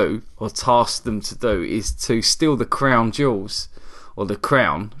to do, or tasked them to do, is to steal the crown jewels, or the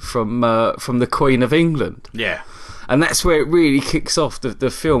crown from the Queen of England. Yeah. And that's where it really kicks off.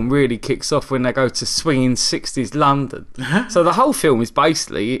 The film really kicks off when they go to swinging 60s London. So the whole film is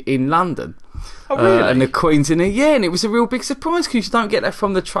basically in London. Oh, really? And the Queen's in it, and it was a real big surprise because you don't get that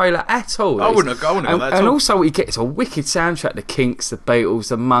from the trailer at all. I wouldn't have got that at all. And also what you get is a wicked soundtrack, the Kinks, the Beatles,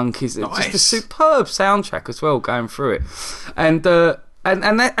 the Monkees, just a superb soundtrack as well going through it. And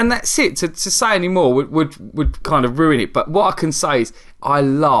that's it. To say any more would kind of ruin it. But what I can say is I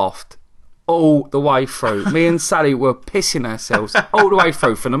laughed all the way through. Me and Sally were pissing ourselves all the way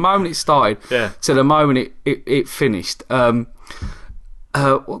through from the moment it started to the moment it finished.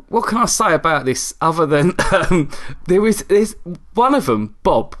 What can I say about this other than there's one of them,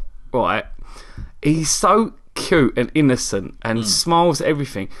 Bob, right? He's so cute and innocent and smiles at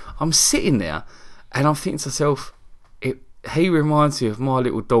everything. I'm sitting there and I'm thinking to myself, he reminds me of my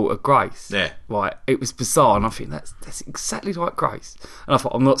little daughter Grace. Yeah. Right. It was bizarre, and I think that's exactly like Grace. And I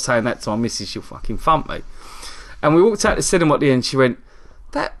thought, I'm not saying that to my missus, she'll fucking thump me. And we walked out the cinema at the end. She went,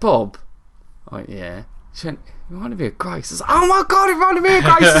 "That Bob?" I went, "Yeah." She went, "It reminded me of Grace." I was like, "Oh my god, it reminded me of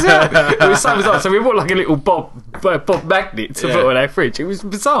Grace as well." It was so bizarre. So we bought like a little Bob magnet to put on our fridge. It was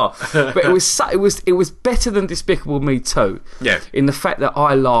bizarre, but it was better than Despicable Me 2. Yeah. In the fact that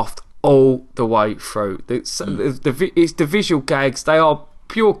I laughed all the way through. It's the visual gags. They are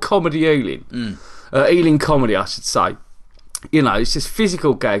pure comedy Ealing. Ealing comedy, I should say. You know, it's just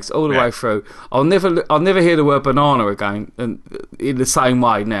physical gags all the way through. I'll never hear the word banana again, and in the same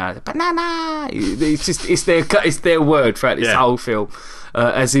way now. Banana. It's their word throughout this whole film.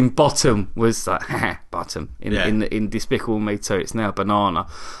 As in bottom was like bottom in Despicable Me 2. It's now banana.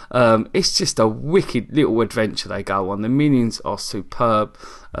 It's just a wicked little adventure they go on. The minions are superb.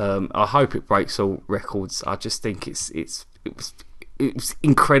 I hope it breaks all records. I just think it was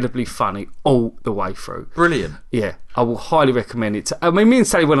incredibly funny all the way through. Brilliant. Yeah, I will highly recommend it. I mean, me and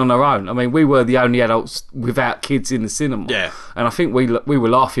Sally went on our own. I mean, we were the only adults without kids in the cinema. Yeah. And I think we were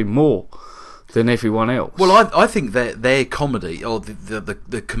laughing more than everyone else. Well, I think that their comedy, or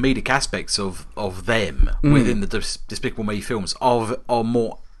the comedic aspects of them within the Despicable Me films are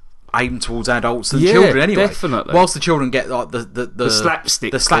more aimed towards adults than children anyway. Definitely. Whilst the children get like the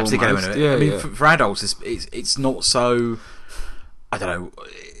slapstick element of it. Yeah, I mean, for adults, it's not so. I don't know.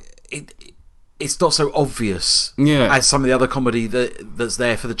 It's not so obvious as some of the other comedy that's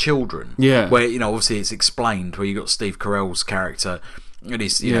there for the children. Yeah. Where, you know, obviously it's explained, where you got Steve Carell's character and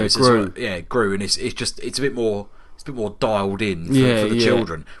he's Gru. Gru, and it's a bit more dialed in for the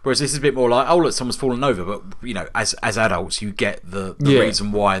children. Whereas this is a bit more like, oh look, someone's fallen over, but you know, as adults you get the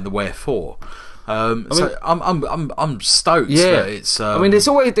reason why and the wherefore. I'm stoked. Yeah, that it's. I mean, there's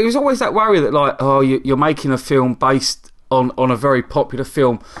always that worry that like, oh, you're making a film based on a very popular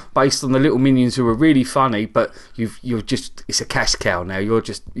film based on the little minions who are really funny, but it's a cash cow now. You're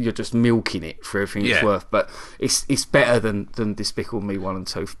just milking it for everything it's worth. But it's better than Despicable Me 1 and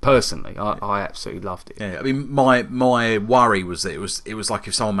 2. Personally, I absolutely loved it. Yeah, I mean, my worry was that it was like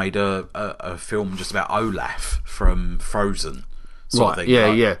if someone made a film just about Olaf from Frozen. Sort of thing.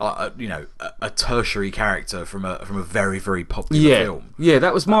 You know, a tertiary character from a very, very popular film. Yeah,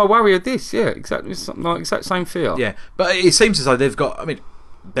 that was my worry of this. Yeah, exactly, exact same feel. Yeah, but it seems as though they've got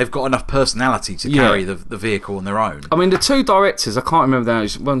enough personality to carry the vehicle on their own. I mean, the 2 directors, I can't remember their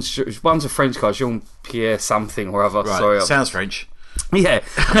names. One's a French guy, Jean-Pierre something or other. Right. Sorry, sounds French. Yeah,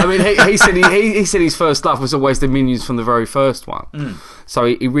 I mean, he said his first love was always the minions from the very first one. So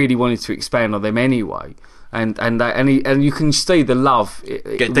he really wanted to expand on them anyway. and you can see the love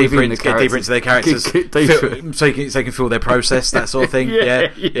get deeper into their characters, so they can feel their process, that sort of thing. yeah,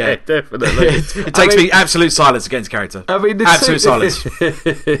 definitely. It takes me absolute silence against character. I mean, absolute silence.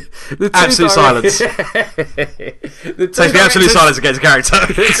 Absolute silence. It takes me absolute silence against character.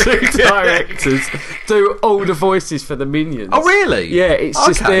 The two directors do all the voices for the minions. Oh, really? Yeah, it's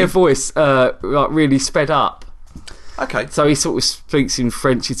just their voice, like really sped up. Okay. So he sort of speaks in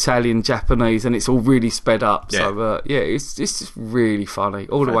French, Italian, Japanese, and it's all really sped up. Yeah. So, it's just really funny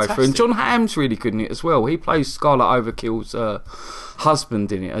all the way through. And John Hamm's really good in it as well. He plays Scarlet Overkill's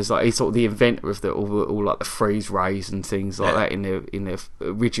husband in it, as like he's sort of the inventor of all like the freeze rays and things like that in their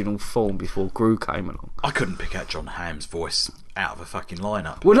original form before Gru came along. I couldn't pick out John Hamm's voice out of a fucking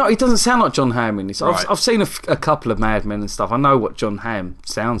lineup. Well, no, he doesn't sound like John Hamm in this. Right. I've seen a couple of Mad Men and stuff. I know what John Hamm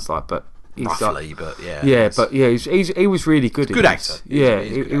sounds like, but. Roughly, but yeah. Yeah, but yeah, he was really good in this. Good actor. Yeah,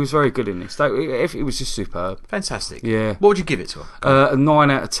 he was very good in this. It was just superb. Fantastic. Yeah. What would you give it to? A 9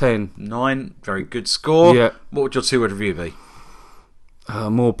 out of 10. 9, very good score. Yeah. What would your 2-word review be?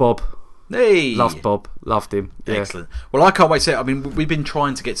 More Bob. Hey. Loved Bob. Loved him. Yeah. Excellent. Well, I can't wait to see it. I mean, we've been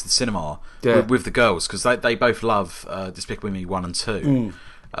trying to get to the cinema with the girls because they both love Despicable Me 1 and 2.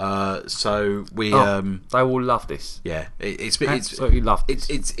 So we they will love this. Yeah, it's absolutely love this.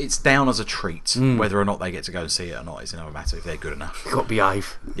 It's down as a treat. Whether or not they get to go and see it or not is another matter. If they're good enough, you've got to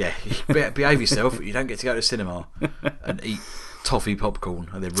behave. Yeah, behave yourself. You don't get to go to cinema and eat toffee popcorn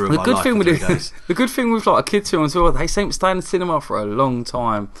and then ruin my life for 3 days. The good thing with like a kids film as well, they seem to stay in the cinema for a long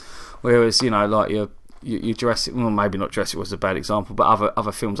time, whereas like your Jurassic, well, maybe not Jurassic was a bad example, but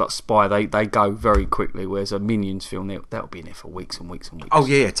other films like Spy, they go very quickly, whereas a Minions film, they'll be in there for weeks and weeks and weeks. Oh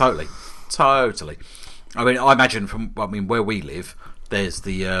yeah, totally. I mean, I imagine where we live, there's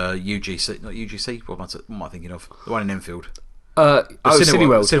the UGC, not UGC. What am I thinking of? The one in Enfield.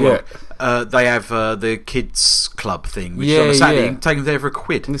 Cineworld. Yeah. They have the kids club thing, which is on a Saturday. Take them there for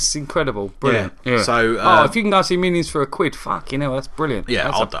 £1. It's incredible, brilliant. Yeah. So, if you can go see Minions for £1, fuck, that's brilliant. Yeah,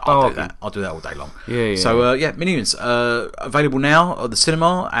 that's I'll do that. I'll do that all day long. Yeah. So, Minions available now at the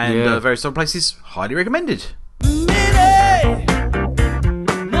cinema and various other places. Highly recommended.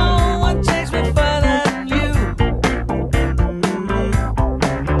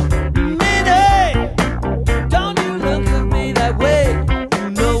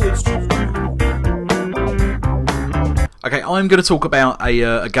 Okay, I'm going to talk about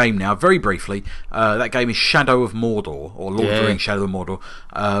a game now, very briefly. That game is Shadow of Mordor, or Lord of the Rings Shadow of Mordor,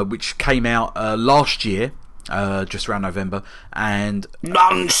 which came out last year, just around November, and...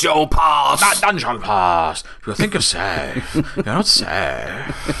 None shall pass! None shall pass! You think you're safe. You're not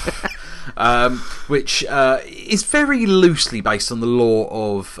safe. Which is very loosely based on the lore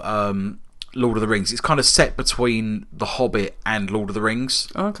of... Lord of the Rings. It's kind of set between The Hobbit and Lord of the Rings.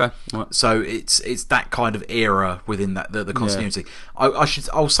 Oh, okay. Right. So it's that kind of era within that the continuity. Yeah.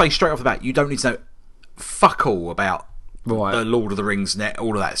 I'll say straight off the bat, you don't need to know fuck all about the Lord of the Rings net,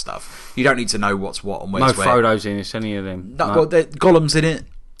 all of that stuff. You don't need to know what's what and where's where. No Frodo's in it, any of them. No. Well, Gollum's in it.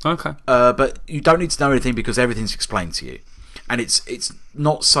 Okay. But you don't need to know anything because everything's explained to you. And it's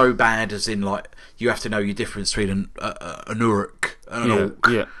not so bad as in like you have to know your difference between an Uruk and an Orc.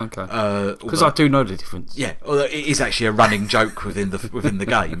 Yeah, okay. Because I do know the difference. Yeah, although it is actually a running joke within the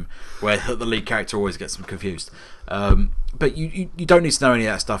game where the lead character always gets them confused. But you don't need to know any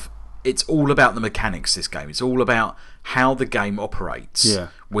of that stuff. It's all about the mechanics. This game. It's all about how the game operates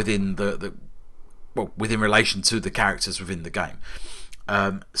within within relation to the characters within the game.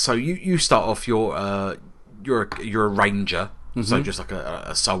 So you start off you're a ranger. Mm-hmm. So just like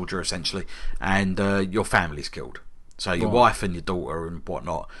a soldier essentially, and your family's killed. So your wife and your daughter and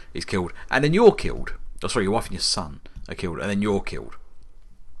whatnot is killed, and then you're killed. Oh, sorry, your wife and your son are killed, and then you're killed.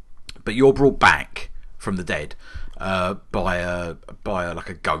 But you're brought back from the dead by a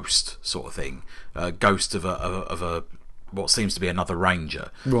ghost sort of thing, a ghost of a what seems to be another ranger,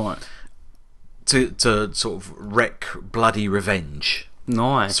 right? To sort of wreak bloody revenge,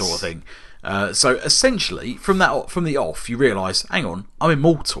 nice sort of thing. So essentially, from the off, you realise, hang on, I'm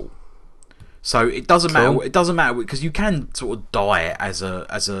immortal. So it doesn't matter. It doesn't matter because you can sort of die as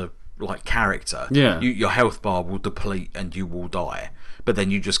a like character. Yeah. Your health bar will deplete and you will die, but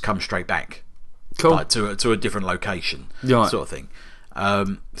then you just come straight back. Cool. Like, to a different location, right. Sort of thing.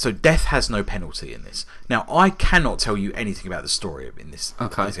 So death has no penalty in this. Now, I cannot tell you anything about the story in this.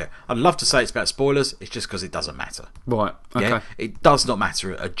 Okay. I'd love to say it's about spoilers. It's just because it doesn't matter. Right. Okay. Yeah? It does not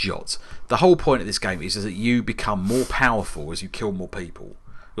matter a jot. The whole point of this game is that you become more powerful as you kill more people,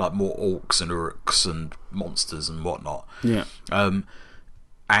 like more orcs and uruks and monsters and whatnot. Yeah.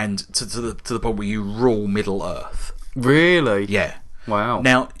 And to the point where you rule Middle Earth. Really? Yeah. Wow.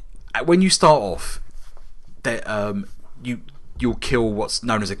 Now, when you start off, you'll kill what's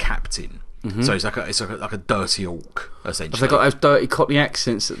known as a captain. Mm-hmm. So it's like a dirty orc, essentially. Have they got those dirty Cockney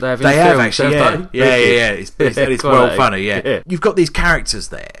accents that they have in They have, films? actually, yeah. It's well funny, yeah. Yeah. You've got these characters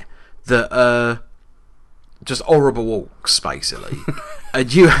there that are just horrible orcs, basically.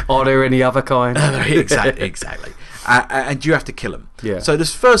 And are there any other kind? exactly. And you have to kill them. Yeah. So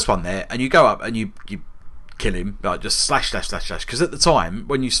this first one there, and you go up and you kill him, like just slash. Because at the time,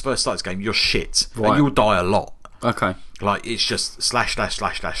 when you first start this game, you're shit. Right. And you'll die a lot. Okay. Like, it's just slash.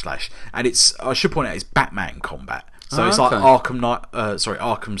 And I should point out, it's Batman combat. So it's okay. like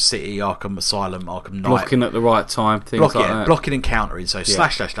Arkham City, Arkham Asylum, Arkham Knight. Blocking at the right time, things like that. Blocking and countering. So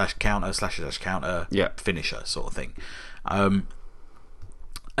slash counter, slash counter, finisher sort of thing.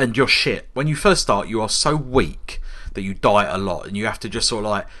 And you're shit. When you first start, you are so weak that you die a lot, and you have to just sort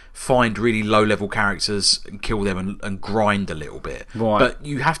of like find really low level characters and kill them and grind a little bit. Right. But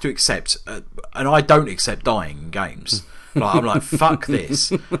you have to accept, and I don't accept dying in games. Like, I'm like, fuck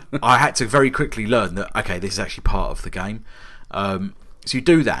this. I had to very quickly learn that, okay, this is actually part of the game. So you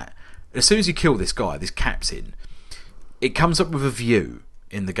do that. As soon as you kill this guy, this captain, it comes up with a view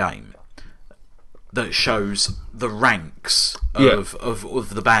in the game that shows the ranks of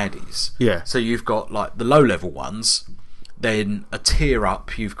the baddies. Yeah. So you've got like the low level ones, then a tier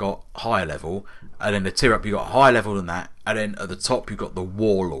up you've got higher level, and then a tier up you've got higher level than that, and then at the top you've got the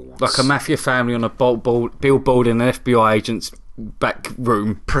warlords. Like a mafia family on a billboard in an FBI agent's back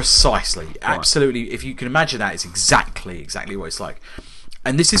room. Precisely. Right. Absolutely. If you can imagine that, it's exactly what it's like.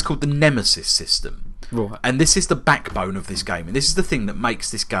 And this is called the Nemesis system. Right. And this is the backbone of this game. And this is the thing that makes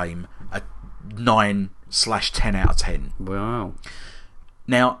this game a 9/10 out of 10. Wow.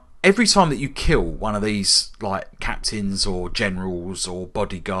 Now, every time that you kill one of these like captains or generals or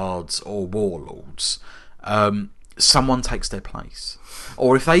bodyguards or warlords, someone takes their place.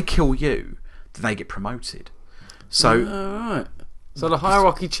 Or if they kill you, then they get promoted. So right. So the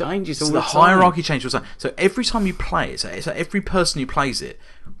hierarchy changes all the time. Hierarchy changes all the time. So every time you play it, so every person who plays it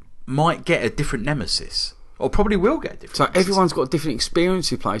might get a different nemesis. Or probably will get different. So everyone's got a different experience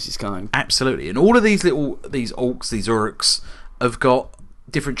who plays this game. Absolutely. And all of these orcs, these urks, have got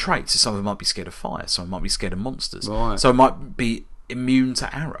different traits. So some of them might be scared of fire, some of them might be scared of monsters. Right. Some might be immune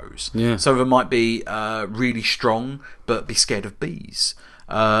to arrows. Yeah. Some of them might be really strong but be scared of bees.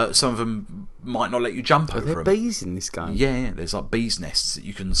 Some of them might not let you jump over them. Are there bees in this game? Yeah, there's like bees nests that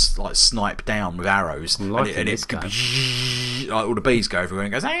you can like snipe down with arrows. I'm liking this game. Like all the bees go everywhere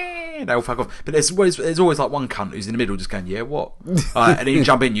and goes, they all fuck off. But there's always like one cunt who's in the middle just going, yeah, what? And then you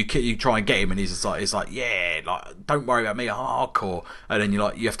jump in, you try and get him, and he's like, yeah, like don't worry about me, hardcore. And then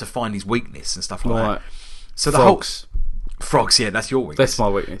you have to find his weakness and stuff like that. So Frogs, yeah, that's your weakness. That's my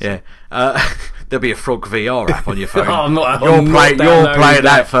weakness. Yeah. There'll be a Frog VR app on your phone. You're playing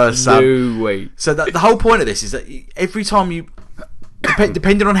that first, son. No way. So the whole point of this is that every time you,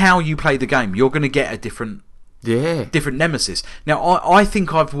 depending on how you play the game, you're going to get a different nemesis. Now, I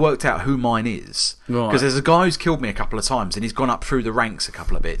think I've worked out who mine is. Because there's a guy who's killed me a couple of times, and he's gone up through the ranks a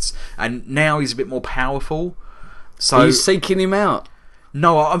couple of bits, and now he's a bit more powerful. So are you seeking him out?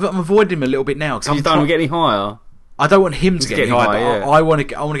 No, I'm avoiding him a little bit now. Because you don't get any higher? I don't want him to get high, but yeah. I want to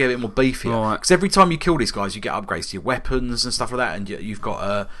get a bit more beefier. Right. Because every time you kill these guys, you get upgrades to your weapons and stuff like that, and you've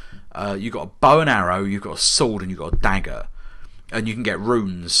got a bow and arrow, you've got a sword, and you've got a dagger, and you can get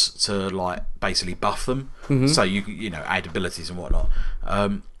runes to like basically buff them. Mm-hmm. So you add abilities and whatnot.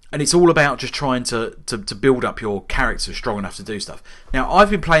 And it's all about just trying to build up your character strong enough to do stuff. Now,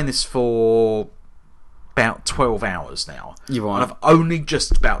 I've been playing this for about 12 hours now, You're right. and I've only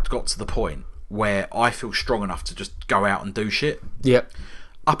just about got to the point where I feel strong enough to just go out and do shit. Yep.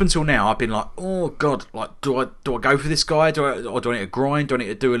 Up until now, I've been like, oh god, like do I go for this guy? Do I need to grind? Do I need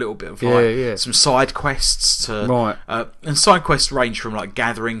to do a little bit of some side quests to right? And side quests range from like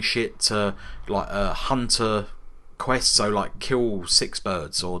gathering shit to like hunter quests. So like kill 6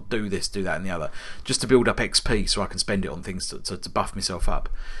 birds or do this, do that, and the other, just to build up XP so I can spend it on things to buff myself up.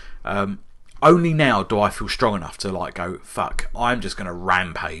 Only now do I feel strong enough to like go, fuck, I'm just going to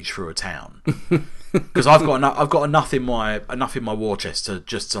rampage through a town. Because I've got enough in my war chest to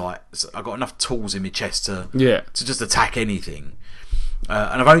just like, I've got enough tools in my chest to just attack anything.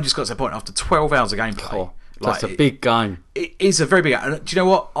 And I've only just got to the point after 12 hours of gameplay. That's a big game. It is a very big game. And do you know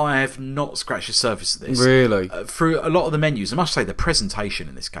what? I have not scratched the surface of this. Really? Through a lot of the menus, I must say the presentation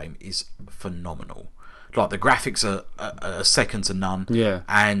in this game is phenomenal. Like the graphics are second to none. Yeah.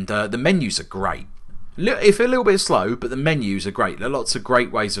 And the menus are great. If a little bit slow, but the menus are great. There are lots of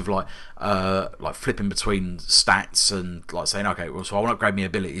great ways of like flipping between stats and like saying, okay, well, so I want to upgrade my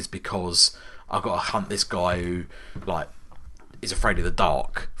abilities because I've got to hunt this guy who like is afraid of the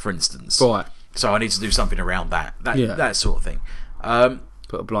dark, for instance. Right. So I need to do something around that sort of thing.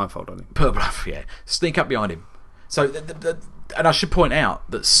 Put a blindfold on him. Sneak up behind him. So, and I should point out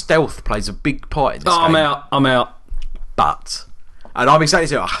that stealth plays a big part in this game. I'm out. But, and I'm exactly the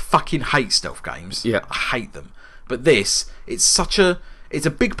same. I fucking hate stealth games. Yeah. I hate them. But this, it's a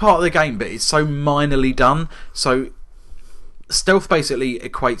big part of the game, but it's so minorly done. So, stealth basically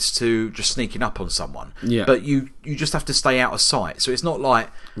equates to just sneaking up on someone. Yeah. But you just have to stay out of sight. So it's not like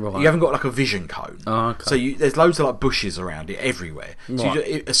you haven't got like a vision cone. Oh, okay. So there's loads of like bushes around it everywhere. So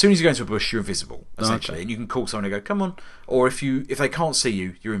Right. as soon as you go into a bush, you're invisible essentially, Okay. and you can call someone and go, "Come on," or if they can't see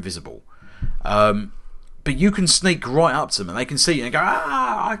you, you're invisible. But you can sneak right up to them and they can see you and go,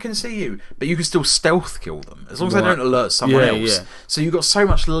 I can see you. But you can still stealth kill them as long as they don't alert someone else. Yeah. So you've got so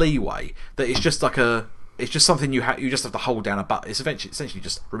much leeway that it's just like it's just something you just have to hold down a button. It's essentially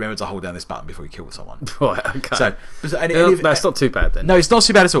just remember to hold down this button before you kill someone. Right, okay. So, that's not too bad then. No, it's not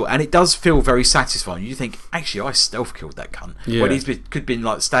too bad at all, and it does feel very satisfying. You think, actually, I stealth killed that cunt. Yeah. When could have been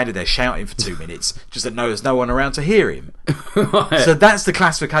like standing there shouting for 2 minutes, just that there's no one around to hear him. Right. So that's the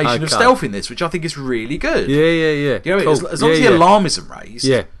classification of Okay. stealth in this, which I think is really good. Yeah. You know, what I mean? Cool. as long as the alarm isn't raised,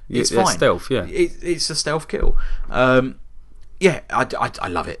 it's that's fine. stealth, yeah. It's a stealth kill. I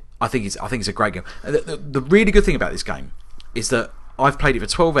love it. I think it's a great game. The really good thing about this game is that I've played it for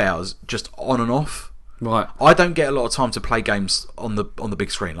 12 hours just on and off. Right. I don't get a lot of time to play games on the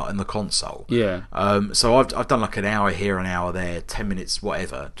big screen, like in the console. Yeah. So I've done like an hour here, an hour there, 10 minutes,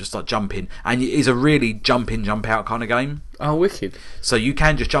 whatever, just like jump in, and it's a really jump in, jump out kind of game. Oh, wicked. So you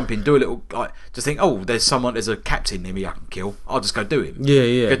can just jump in, do a little, like, just think, oh, there's a captain near me I can kill. I'll just go do him.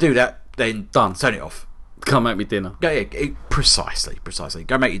 Yeah. Go do that, then Done. Turn it off. Can't make me dinner. Precisely.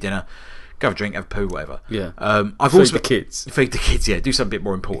 Go make your dinner, go have a drink, have a poo, whatever. Yeah. I've Feed also the kids. Feed the kids. Yeah, do something a bit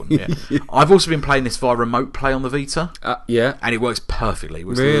more important. Yeah. I've also been playing this via remote play on the Vita. Yeah. And it works perfectly. It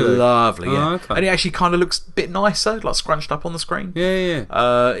works Really? lovely. Yeah. Oh, okay. And it actually kind of looks a bit nicer, like scrunched up on the screen.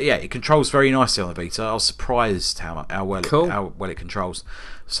 Yeah. It controls very nicely on the Vita. I was surprised how well it controls.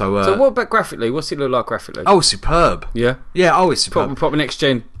 So what about graphically? What's it look like graphically? Oh, superb. Yeah. Yeah. Oh, it's superb. Proper next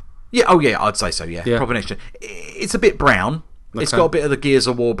gen. Yeah. Oh, yeah. I'd say so. Yeah. Proper next gen. It's a bit brown. Okay. It's got a bit of the Gears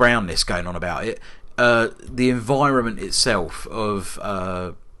of War brownness going on about it. The environment itself of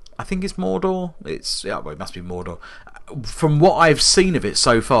I think it's Mordor. It must be Mordor. From what I've seen of it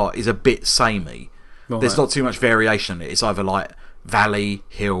so far, is a bit samey. Right. There's not too much variation in it. It's either like valley,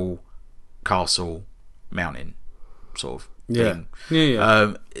 hill, castle, mountain, sort of. Yeah. Thing.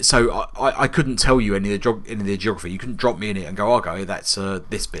 Yeah. So I couldn't tell you any of the geography. You couldn't drop me in it and go, okay, that's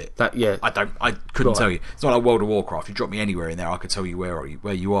this bit. I couldn't tell you. It's not like World of Warcraft. You drop me anywhere in there, I could tell you where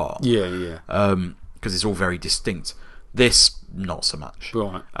you are. Yeah. Because it's all very distinct. This, not so much.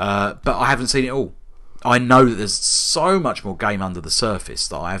 Right. But I haven't seen it all. I know that there's so much more game under the surface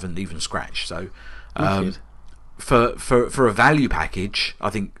that I haven't even scratched. So, for a value package, I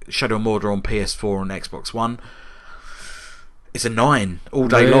think Shadow of Mordor on PS4 and Xbox One, it's a 9 all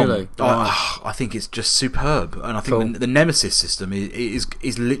day long. I think it's just superb, and I think the Nemesis system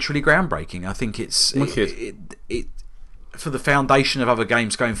is literally groundbreaking. I think it's it for the foundation of other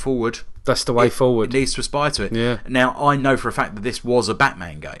games going forward. That's the way forward. It needs to aspire to it. Yeah. Now I know for a fact that this was a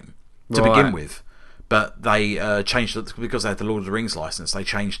Batman game to begin with, but they changed it because they had the Lord of the Rings license. They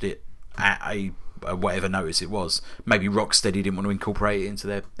changed it at a whatever notice it was. Maybe Rocksteady didn't want to incorporate it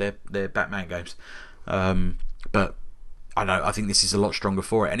into their Batman games, but. I know. I think this is a lot stronger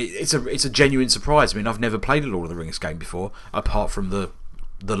for it, and it's a genuine surprise. I mean, I've never played a Lord of the Rings game before, apart from the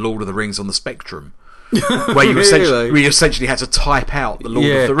Lord of the Rings on the Spectrum, where you essentially had to type out the Lord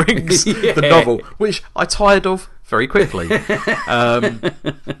of the Rings, the novel, which I tired of very quickly. I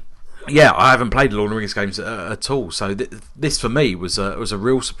haven't played the Lord of the Rings games at all, so this for me was a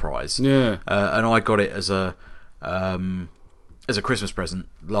real surprise. Yeah, and I got it as a Christmas present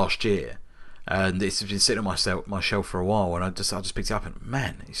last year. And it's been sitting on my shelf for a while, and I just picked it up, and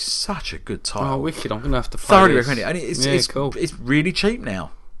man, it's such a good title. Oh, wicked! I'm gonna have to thoroughly recommend it, and it's cool. It's really cheap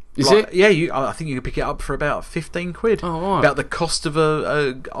now. Is it? Yeah, I think you can pick it up for about £15. Oh, right. About the cost of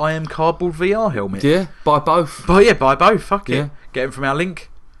a IM Cardboard VR helmet. Yeah, buy both. Buy both. Fuck it. Get them from our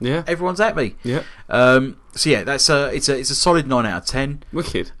link. Yeah, everyone's at me. Yeah. So yeah, that's it's a solid 9 out of 10.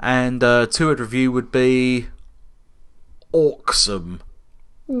 Wicked. And 2-word review would be awesome.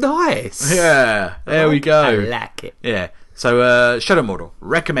 Nice. Yeah, there we go. I like it. Yeah. So Shadow Mordor,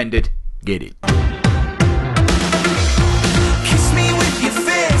 recommended. Get it. Kiss me with your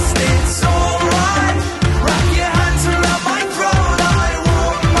fist, it's alright. Wrap your hands around my throat, I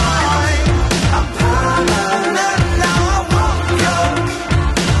won't mind. I'm permanent, now I won't go.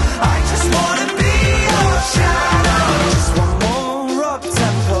 I just wanna be your shadow. Just one more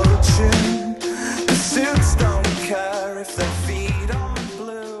up-tempo tune.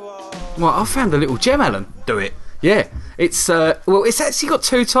 Well, I found a little gem, Alan. Do it. Yeah, it's it's actually got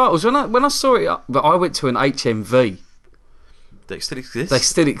 2 titles. When I saw it, but I went to an HMV. They still exist? They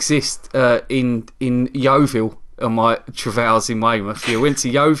still exist in Yeovil on my travails in Weymouth. I went to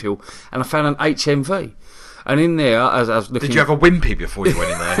Yeovil and I found an HMV. And in there, as I was looking... Did you have a wimpy before you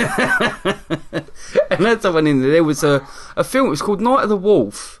went in there? And as I went in there was a film. It was called Night of the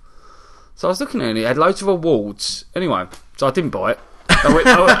Wolf. So I was looking at it. It had loads of awards. Anyway, so I didn't buy it. I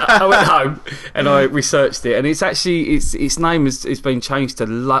went home and I researched it. And it's actually... Its name has been changed to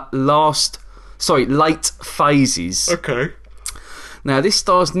Late Phases. Okay. Now, this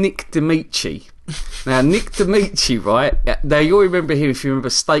stars Nick Demichi. Now, Nick Demichi, right? Now, you'll remember him if you remember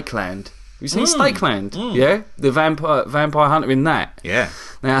Stakeland. Have you seen Stakeland? Yeah? The vampire hunter in that. Yeah.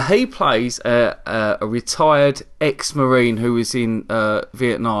 Now, he plays a retired ex-Marine who was in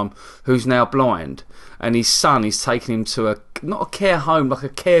Vietnam, who's now blind. And his son is taking him to not a care home, like a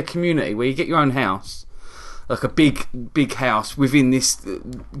care community where you get your own house. Like a big house within this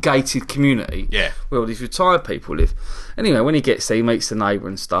gated community. Yeah. Where all these retired people live. Anyway, when he gets there, he meets the neighbour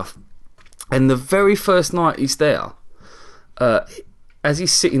and stuff. And the very first night he's there, as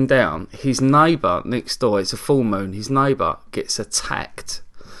he's sitting down, his neighbour next door, it's a full moon, his neighbour gets attacked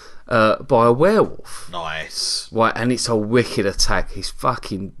by a werewolf. Nice. Right, and it's a wicked attack. He's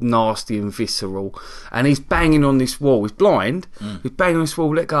fucking nasty and visceral. And he's banging on this wall. He's blind. He's banging on this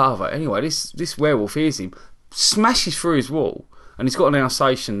wall, let go of it. Anyway, this werewolf hears him, smashes through his wall, and he's got an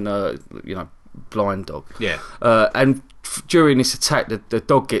Alsatian, blind dog. Yeah. And during this attack, the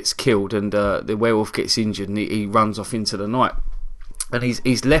dog gets killed, and the werewolf gets injured, and he runs off into the night. And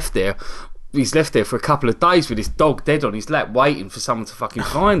he's left there. He's left there for a couple of days with his dog dead on his lap, waiting for someone to fucking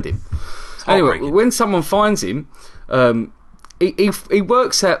find him. Anyway, when someone finds him, he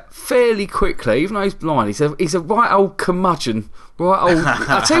works out fairly quickly, even though he's blind. He's a right old curmudgeon. Right old.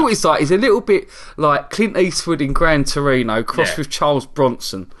 I'll tell you what he's like. He's a little bit like Clint Eastwood in Gran Torino, crossed with Charles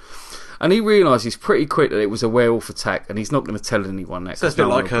Bronson. And he realises pretty quick that it was a werewolf attack, and he's not going to tell anyone that. So it's a bit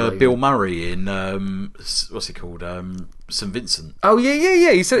like Bill Murray in what's it called, St Vincent. Oh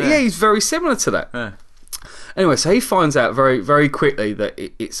yeah. He's very similar to that. Yeah. Anyway, so he finds out very, very quickly that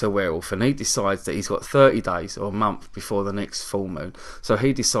it's a werewolf, and he decides that he's got 30 days or a month before the next full moon. So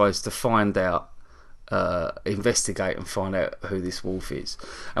he decides to find out, investigate and find out who this wolf is.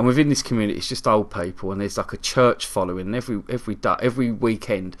 And within this community, it's just old people, and there's like a church following. Every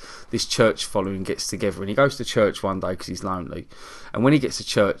weekend, this church following gets together, and he goes to church one day because he's lonely. And when he gets to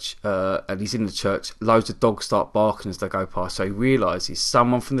church, and he's in the church, loads of dogs start barking as they go past. So he realises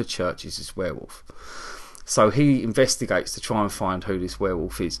someone from the church is this werewolf. So he investigates to try and find who this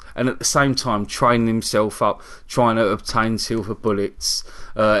werewolf is, and at the same time training himself up, trying to obtain silver bullets.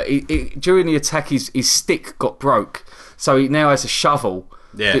 During the attack, his stick got broke, so he now has a shovel,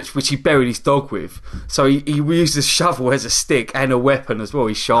 which he buried his dog with. So he used a shovel as a stick and a weapon as well.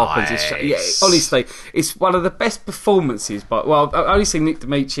 He sharpens his shovel. Yeah, honestly, it's one of the best performances. But I've only seen Nick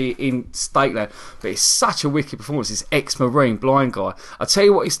Demichi in Stakeland, but it's such a wicked performance. This ex-Marine blind guy. I tell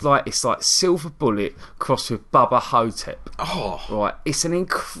you what, it's like Silver Bullet crossed with Bubba Hotep. Oh, right! It's an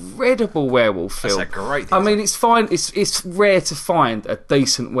incredible werewolf film. That's a great thing. I mean, it's fine. It's rare to find a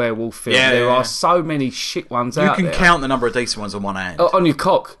decent werewolf film. There are so many shit ones out there. You can count the number of decent ones on one hand. On your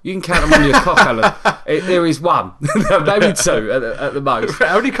cock. You can count them on your cock, Alan. There is one, maybe two at the most.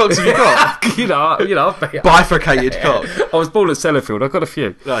 How many cocks have you got? you know, bifurcated cock. I was born at Sellafield. I've got a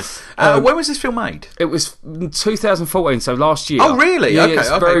few. Nice. When was this film made? It was 2014, so last year. Oh, really? Yeah, okay, it's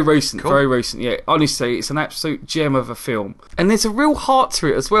very recent. Cool. Very recent. Yeah, honestly, it's an absolute gem of a film, and there's a real heart to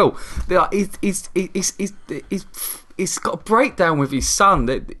it as well. He's got a breakdown with his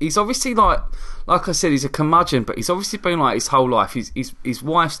son. He's obviously like I said, he's a curmudgeon, but he's obviously been like his whole life. His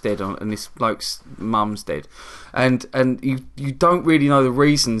wife's dead, and this bloke's mum's dead, and you don't really know the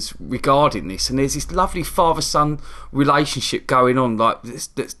reasons regarding this. And there's this lovely father-son relationship going on. Like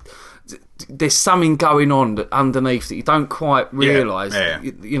there's something going on underneath that you don't quite realise. Yeah.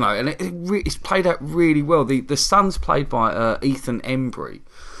 You know, and it's played out really well. The son's played by Ethan Embry.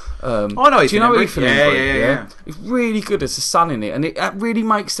 I know Ethan. Do you know Embry? Ethan Embry? Yeah. It's really good as a son in it, and that really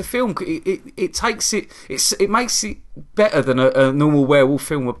makes the film. It takes it. It makes it better than a normal werewolf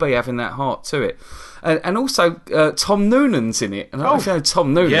film would be, having that heart to it. And also Tom Noonan's in it. And I don't know if you know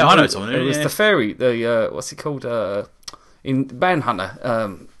Tom Noonan. Yeah, I know Tom Noonan. It was the fairy. The what's it called? In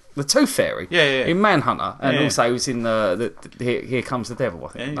Manhunter. The Tooth Fairy. Yeah. In Manhunter, and also he was in the Here Comes the Devil. I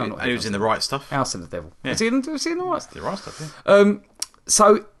think. And he was in The Right Stuff. House of the Devil. Yeah. Was he in The Right Stuff? The Right Stuff. Yeah.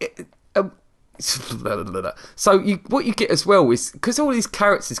 So what you get as well is, because all these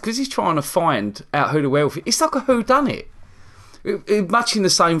characters, because he's trying to find out who the werewolf is, it's like a whodunit. much in the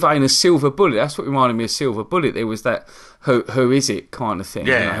same vein as Silver Bullet. That's what reminded me of Silver Bullet. There was that who is it kind of thing.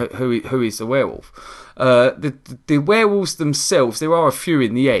 Yeah. You know, who is the werewolf? The werewolves themselves, there are a few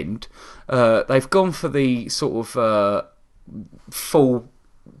in the end. They've gone for the sort of full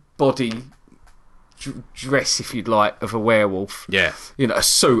body dress, if you'd like, of a werewolf. Yeah. You know,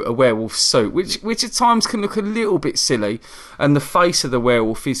 a werewolf suit, which at times can look a little bit silly, and the face of the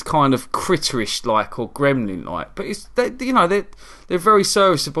werewolf is kind of critterish like or gremlin like, but they're very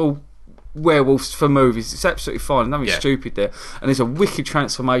serviceable werewolves for movies. It's absolutely fine, nothing stupid there, and there's a wicked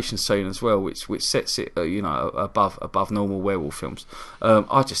transformation scene as well, which sets it above normal werewolf films.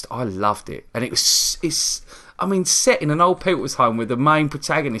 I loved it, and it's set in an old people's home where the main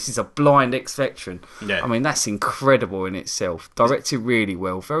protagonist is a blind ex-veteran. Yeah. I mean, that's incredible in itself. Directed really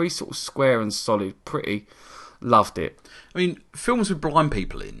well, very sort of square and solid, pretty. Loved it. I mean, films with blind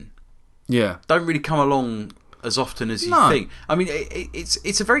people in Yeah. don't really come along as often as you No. think. I mean,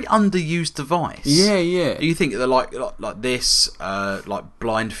 it's a very underused device. Yeah, yeah. You think they're like this, like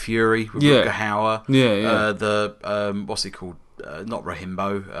Blind Fury with Yeah. Rutger Hauer. Yeah, yeah. The what's it called? Not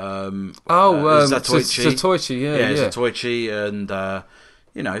Rahimbo. Zatoichi. Zatoichi, yeah. Zatoichi, and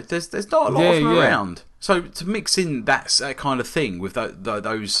there's not a lot of them around. So to mix in that kind of thing with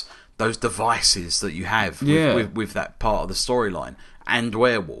those devices that you have with that part of the storyline and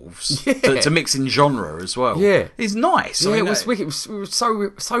werewolves, to mix in genre as well, is nice. Yeah, it was wicked. It was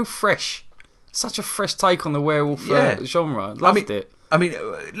so fresh. Such a fresh take on the werewolf genre. Loved it. I mean,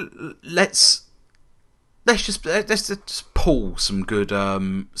 let's just pull some good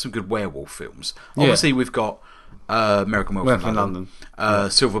werewolf films. Obviously, we've got American Werewolf in London,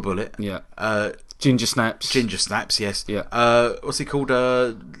 Silver Bullet, Ginger Snaps, yes, yeah. What's he called?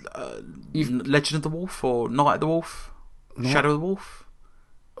 Legend of the Wolf or Night of the Wolf, Shadow of the Wolf.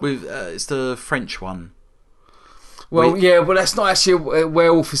 With it's the French one. Well, well, that's not actually a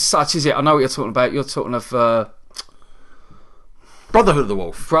werewolf as such, is it? I know what you're talking about. You're talking of Brotherhood of the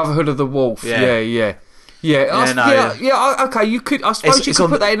Wolf. Brotherhood of the Wolf. Yeah. Okay, you could. I suppose you could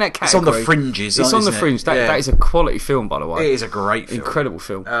put that in that category. It's on the fringes. It's on the fringe. That is a quality film, by the way. It is a great film. Incredible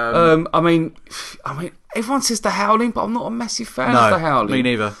film. I mean, everyone says The Howling, but I'm not a massive fan of The Howling. Me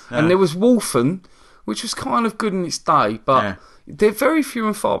neither. Yeah. And there was Wolfen, which was kind of good in its day, but they're very few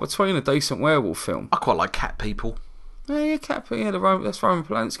and far between a decent werewolf film. I quite like Cat People. Yeah, Cat People. Yeah, that's Roman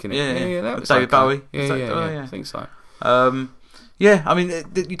Polanski. Yeah, that was David Bowie. Yeah, I think so. Yeah, I mean,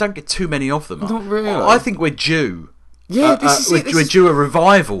 you don't get too many of them. Not really. I think we're due. Yeah, this is it. We're due a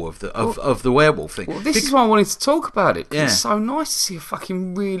revival of the werewolf thing. Well, this is why I wanted to talk about it. It's so nice to see a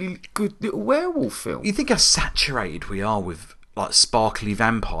fucking really good little werewolf film. You think how saturated we are with like sparkly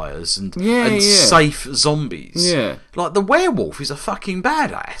vampires and safe zombies. Yeah. Like the werewolf is a fucking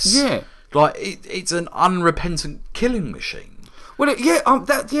badass. Yeah. Like it's an unrepentant killing machine. Well,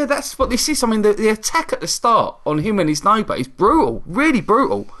 that's what this is. I mean, the attack at the start on him and his neighbour is brutal, really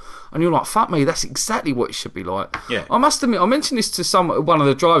brutal. And you're like, fuck me, that's exactly what it should be like. Yeah. I must admit, I mentioned this to one of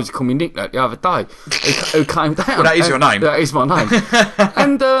the drivers who called me Nick the other day, who came down. Well, that is your name. That is my name.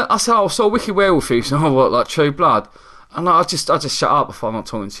 And I said, I saw Wicked Werewolf. He said, what, like True Blood? And I just shut up if I'm not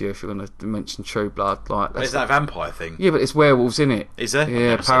talking to you if you're going to mention True Blood. Like, Is that a vampire thing? Yeah, but it's werewolves in it. Is there?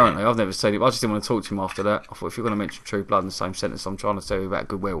 Yeah, apparently. I've never seen it. But I just didn't want to talk to him after that. I thought if you're going to mention True Blood in the same sentence I'm trying to tell you about a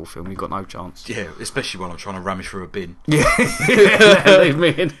good werewolf film, you've got no chance. Yeah, especially when I'm trying to rummage through a bin. Yeah, leave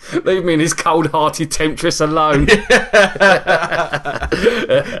me in his cold-hearted temptress alone. You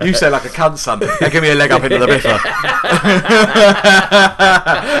say like a cunt, son. Now give me a leg up into the biffer.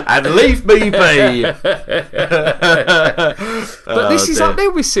 And leave me be. But this is up there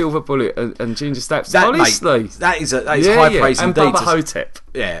with Silver Bullet and Ginger Snaps. Honestly, that is high praise and indeed. Bubba Hotep.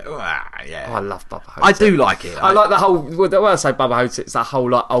 Yeah, Oh, I love Bubba Hotep. I do like it. I like the whole. When I say Bubba Hotep, it's that whole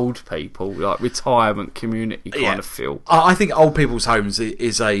like old people, like retirement community kind of feel. I think old people's homes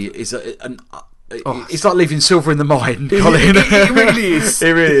is it's like leaving silver in the mine, Colin. It really is.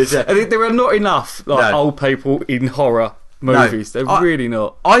 It really is. Yeah. And there are not enough old people in horror movies. They're really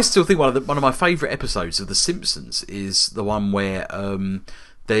not. I still think one of my favourite episodes of The Simpsons is the one where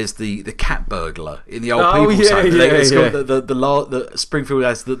there's the cat burglar in the old people's home. It's got the Springfield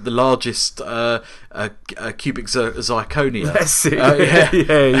has the largest cubic zirconia. That's it.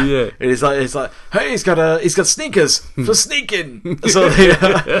 Yeah. It's like hey, he's got sneakers for sneaking. So like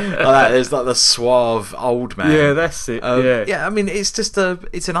that. There's like the suave old man. Yeah, that's it. Yeah, I mean it's just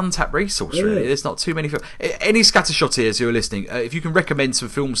it's an untapped resource really. There's not too many films. Any scattershottiers who are listening, if you can recommend some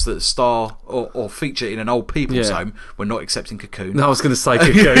films that star or feature in an old people's home, we're not accepting Cocoon. No, I was going to say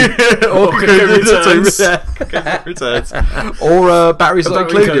Cocoon. or Cocoon Returns. Cocoon Returns. Or Batteries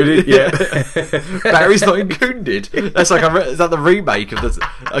Not Included. Yeah. Batteries Not Included. That's like is that the remake of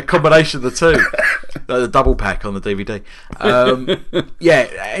a combination of the two? The double pack on the DVD. Yeah,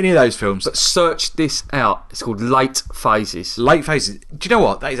 any of those films. But search this out. It's called Late Phases. Late Phases. Do you know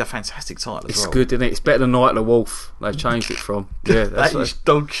what? That is a fantastic title as It's well. good, isn't it? It's better than Night of the Wolf. They've changed it from. Yeah, That is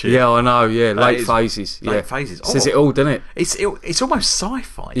dog shit. Yeah, I know. Yeah, Late is Phases. Yeah. Late Phases. Says it all, doesn't it? It's almost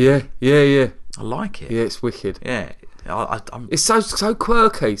sci-fi. Yeah. I like it. Yeah, it's wicked. Yeah. I'm It's so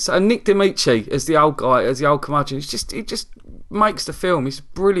quirky. So Nick Demichi as the old guy, as the old curmudgeon, it just makes the film. It's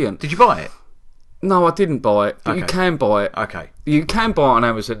brilliant. Did you buy it? No, I didn't buy it, but you Okay. can buy it. Okay. You can buy it on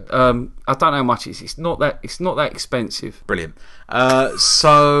Amazon. I don't know how much it is. It's not that expensive. Brilliant.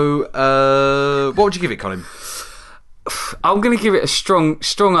 What would you give it, Colin? I'm going to give it a strong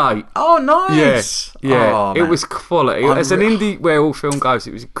 8. Oh, nice. Yeah. Oh, It man. was quality. I'm As an re- indie werewolf film goes,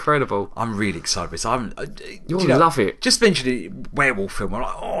 it was incredible. I'm really excited for this. You'll love it. Just mentioned it, werewolf film. I'm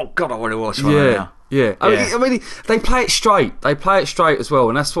like, oh god, I want to watch one now. Yeah. Yeah. I mean, they play it straight. They play it straight as well,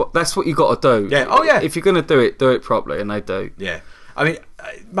 and that's what you got to do. Yeah. Oh, yeah. If you're going to do it properly, and they do. Yeah. I mean,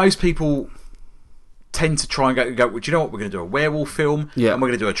 most people tend to try and go. Do you know what? We're going to do a werewolf film, Yeah. and we're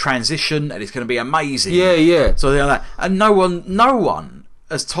going to do a transition, and it's going to be amazing. Yeah. So they're like, and no one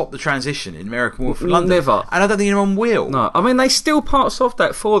has topped the transition in American Wolf in London. Never. And I don't think anyone will. No, I mean they steal parts of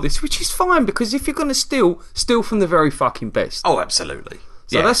that for this, which is fine because if you're going to steal from the very fucking best. Oh, absolutely.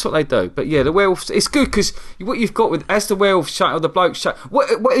 So that's what they do. But yeah, the werewolves. It's good because what you've got with as the werewolves shut or the blokes shut.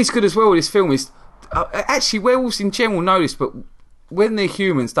 What is good as well with this film is actually werewolves in general know this, but when they're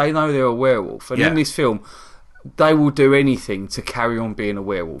humans, they know they're a werewolf, and Yeah. in this film, they will do anything to carry on being a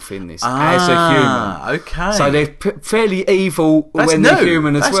werewolf in this as a human. Okay. So they're fairly evil That's when new. they're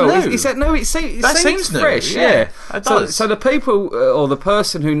human as That's well. new. Is that no? It seems seems new. fresh. Yeah, it So, does. so the people or the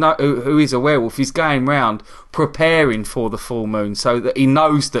person who is a werewolf is going round preparing for the full moon, so that he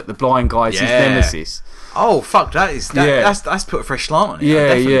knows that the blind guy's his Yeah. nemesis. Oh fuck! That's put a fresh slant on it. I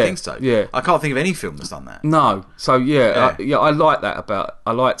definitely think so. Yeah. I can't think of any film that's done that. No, so Yeah. I like that about.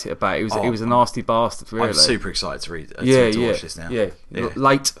 I liked it about. It was a nasty bastard. Really. I'm super excited to read. To watch this now. Yeah.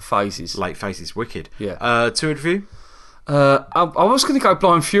 Late Phases. Late Faces, wicked. Yeah. Two review. I was going to go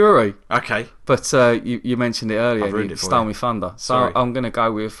Blind Fury, Okay. but you mentioned it earlier. I've ruined You it for stole you. me thunder. So Sorry. I'm going to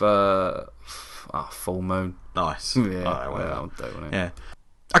go with Full Moon. Nice. Yeah, Alright, well, I'm doing it. yeah.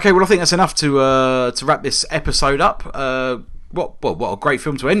 Okay, well, I think that's enough to wrap this episode up. What a great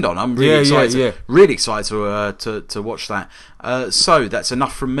film to end on. I'm really excited. Really excited to watch that. So that's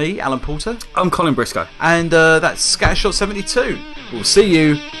enough from me, Alan Porter, I'm Colin Briscoe. and that's Scattershot 72. We'll see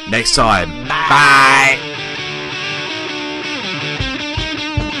you next time. Bye.